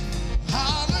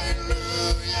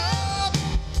 hallelujah.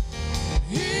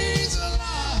 He's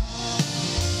alive.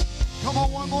 Come on,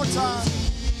 one more time.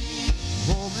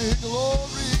 Glory,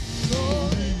 glory,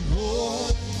 glory,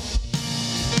 glory,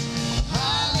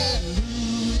 hallelujah.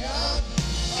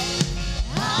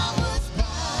 I was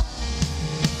blind,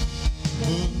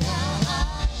 but now I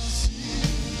see.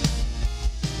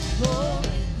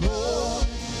 Glory, glory,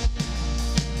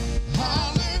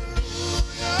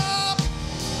 hallelujah.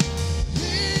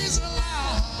 He's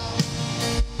alive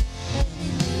and he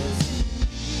lives in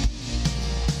me.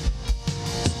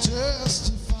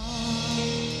 Testify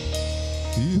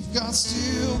if God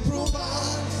still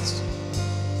provides.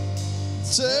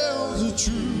 Tell the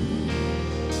truth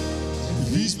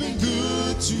if he's been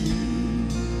good to you.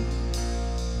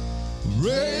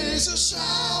 Raise a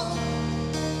shout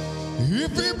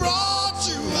if he brought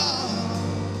you out.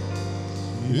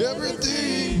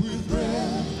 Everything with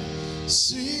breath,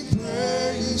 sing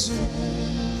praise.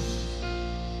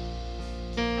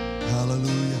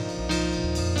 Hallelujah.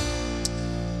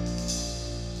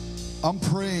 I'm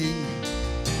praying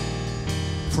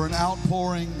for an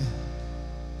outpouring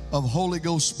of Holy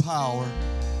Ghost power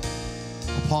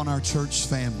upon our church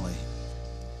family.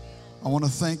 I want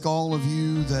to thank all of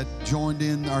you that joined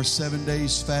in our 7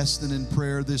 days fasting and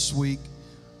prayer this week.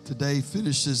 Today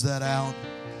finishes that out.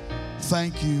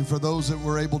 Thank you for those that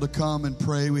were able to come and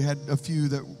pray. We had a few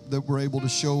that were able to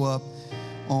show up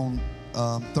on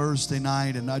Thursday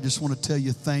night, and I just want to tell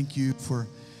you thank you for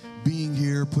being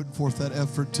here, putting forth that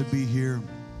effort to be here.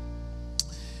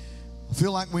 I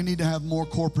feel like we need to have more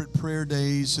corporate prayer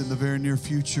days in the very near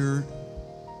future,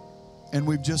 and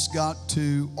we've just got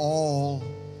to all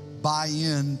buy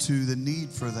into the need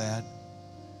for that,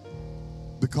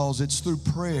 because it's through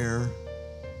prayer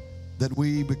that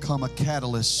we become a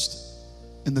catalyst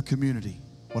in the community.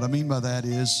 What I mean by that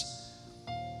is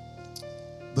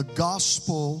the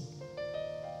gospel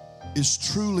is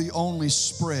truly only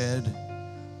spread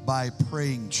by a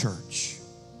praying church.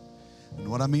 And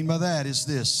what I mean by that is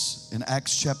this, in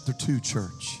Acts chapter 2,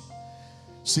 church.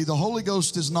 See, the Holy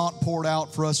Ghost is not poured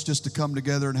out for us just to come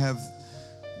together and have,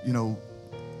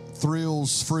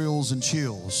 thrills, frills, and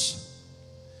chills.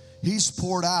 He's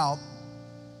poured out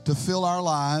to fill our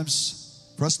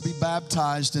lives, for us to be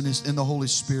baptized in the Holy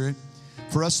Spirit,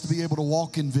 for us to be able to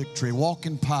walk in victory, walk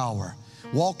in power,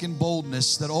 walk in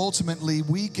boldness, that ultimately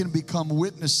we can become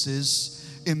witnesses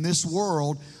in this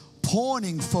world,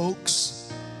 pointing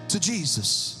folks to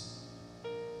Jesus.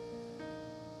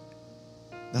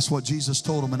 That's what Jesus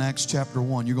told them in Acts chapter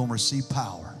 1. You're going to receive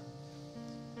power.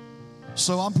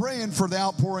 So I'm praying for the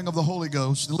outpouring of the Holy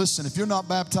Ghost. And listen, if you're not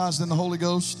baptized in the Holy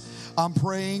Ghost, I'm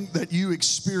praying that you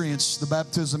experience the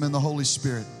baptism in the Holy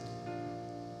Spirit.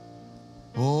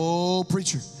 Oh,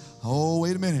 preacher. Oh,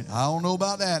 wait a minute. I don't know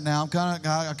about that now.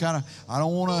 I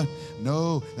don't want to.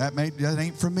 No, that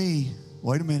ain't for me.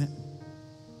 Wait a minute.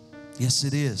 Yes,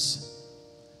 it is.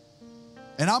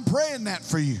 And I'm praying that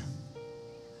for you.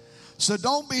 So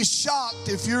don't be shocked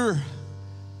if you're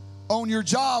on your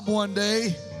job one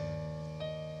day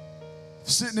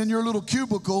Sitting in your little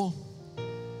cubicle,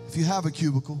 if you have a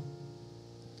cubicle,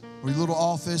 or your little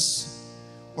office,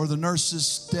 or the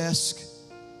nurse's desk,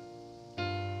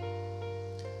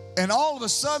 and all of a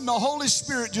sudden the Holy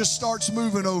Spirit just starts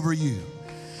moving over you.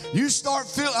 You start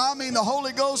feeling, the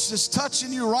Holy Ghost is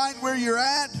touching you right where you're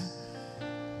at.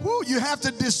 Woo, you have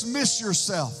to dismiss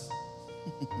yourself.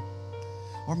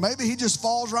 Or maybe he just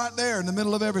falls right there in the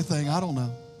middle of everything. I don't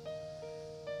know.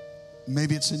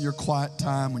 Maybe it's in your quiet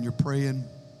time when you're praying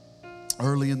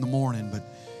early in the morning,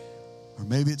 or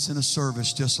maybe it's in a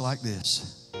service just like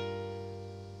this.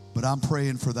 But I'm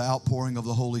praying for the outpouring of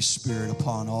the Holy Spirit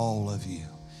upon all of you.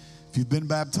 If you've been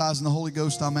baptized in the Holy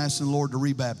Ghost, I'm asking the Lord to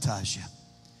rebaptize you.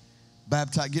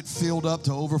 Get filled up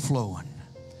to overflowing.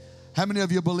 How many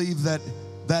of you believe that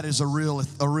is a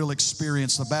real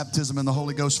experience, the baptism in the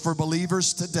Holy Ghost for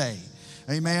believers today?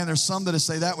 Amen. There's some that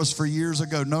say that was for years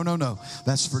ago. No.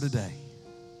 That's for today.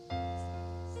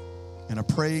 And a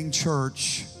praying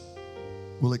church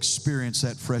will experience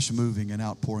that fresh moving and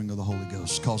outpouring of the Holy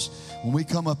Ghost. Because when we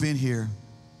come up in here,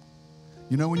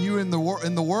 when you're in the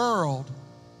world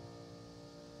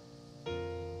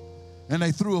and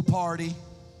they threw a party,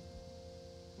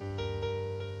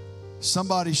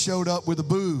 somebody showed up with a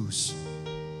booze.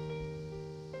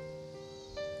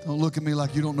 Don't look at me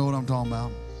like you don't know what I'm talking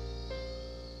about.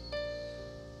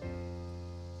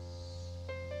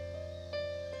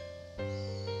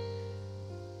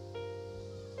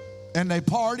 And they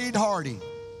partied hardy.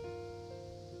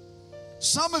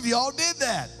 Some of y'all did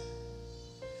that.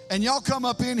 And y'all come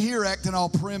up in here acting all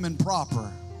prim and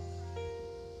proper.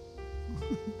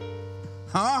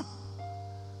 Huh?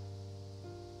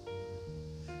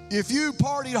 If you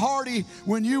partied hardy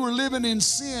when you were living in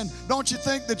sin, don't you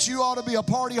think that you ought to be a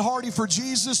party hardy for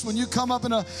Jesus when you come up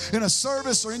in a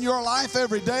service or in your life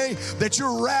every day, that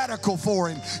you're radical for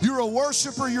Him? You're a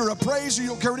worshiper, you're a praiser, you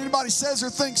don't care what anybody says or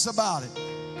thinks about it.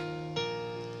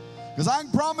 Because I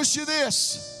can promise you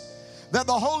this, that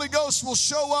the Holy Ghost will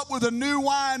show up with a new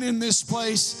wine in this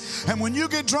place. And when you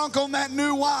get drunk on that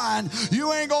new wine,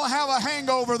 you ain't going to have a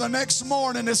hangover the next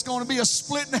morning. It's going to be a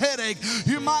splitting headache.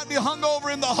 You might be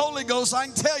hungover in the Holy Ghost. I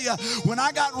can tell you, when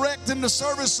I got wrecked in the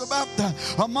service about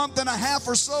a month and a half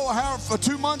or so,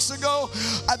 2 months ago,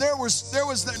 there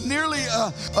was nearly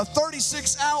a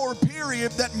 36-hour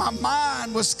period that my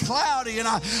mind was cloudy and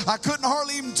I couldn't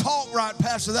hardly even talk right,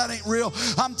 Pastor. That ain't real.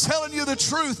 I'm telling you the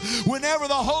truth. Whenever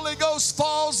the Holy Ghost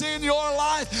falls in your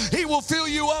life, He will fill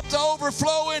you up to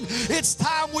overflowing. It's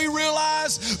time we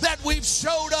realize that we've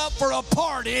showed up for a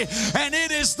party, and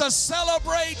it is to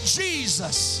celebrate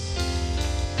Jesus.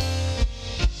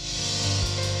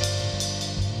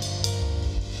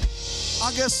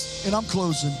 I guess, and I'm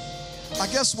closing, I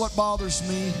guess what bothers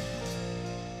me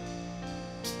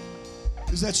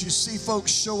is that you see folks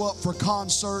show up for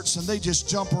concerts and they just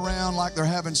jump around like they're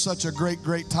having such a great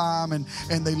time, and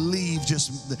they leave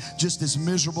just as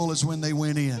miserable as when they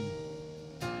went in.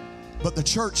 But the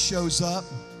church shows up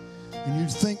and you'd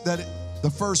think that the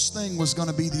first thing was going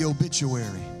to be the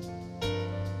obituary.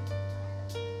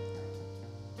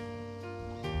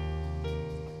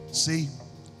 See,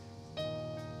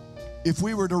 if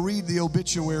we were to read the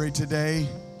obituary today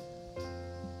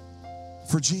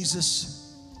for Jesus,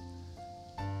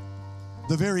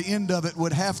 the very end of it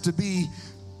would have to be,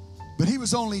 but He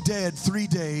was only dead 3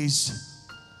 days,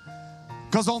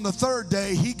 because on the third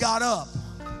day He got up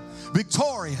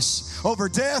victorious over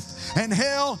death and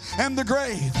hell and the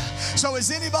grave. So is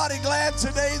anybody glad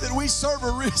today that we serve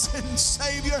a risen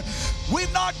Savior?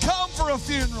 We've not come for a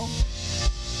funeral.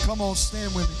 Come on,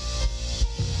 stand with me.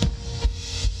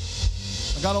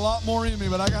 I got a lot more in me,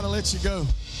 but I got to let you go.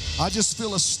 I just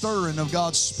feel a stirring of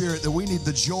God's Spirit that we need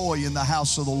the joy in the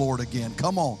house of the Lord again.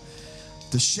 Come on.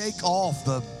 To shake off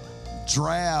the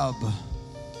drab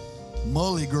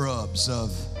mully-grubs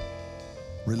of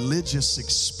religious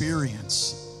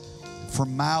experience,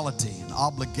 formality and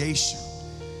obligation,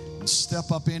 and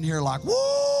step up in here like, woo,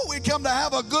 we come to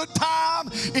have a good time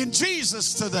in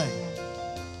Jesus today.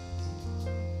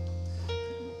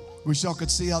 Wish y'all could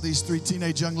see how these 3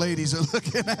 teenage young ladies are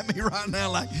looking at me right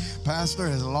now like, Pastor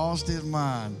has lost his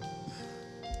mind.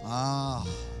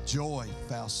 Joy,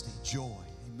 Fausti, joy.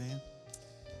 Amen.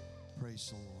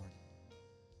 Praise the Lord.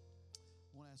 I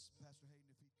want to ask Pastor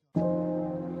Hayden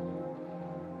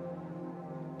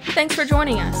if he... Thanks for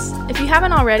joining us. If you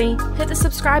haven't already, hit the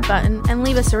subscribe button and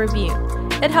leave us a review.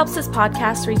 It helps this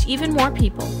podcast reach even more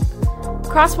people.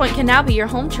 Crosspoint can now be your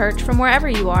home church from wherever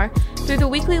you are through the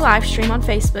weekly live stream on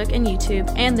Facebook and YouTube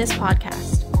and this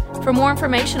podcast. For more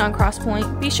information on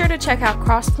Crosspoint, be sure to check out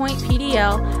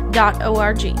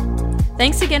crosspointpdl.org.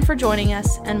 Thanks again for joining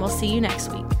us, and we'll see you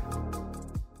next week.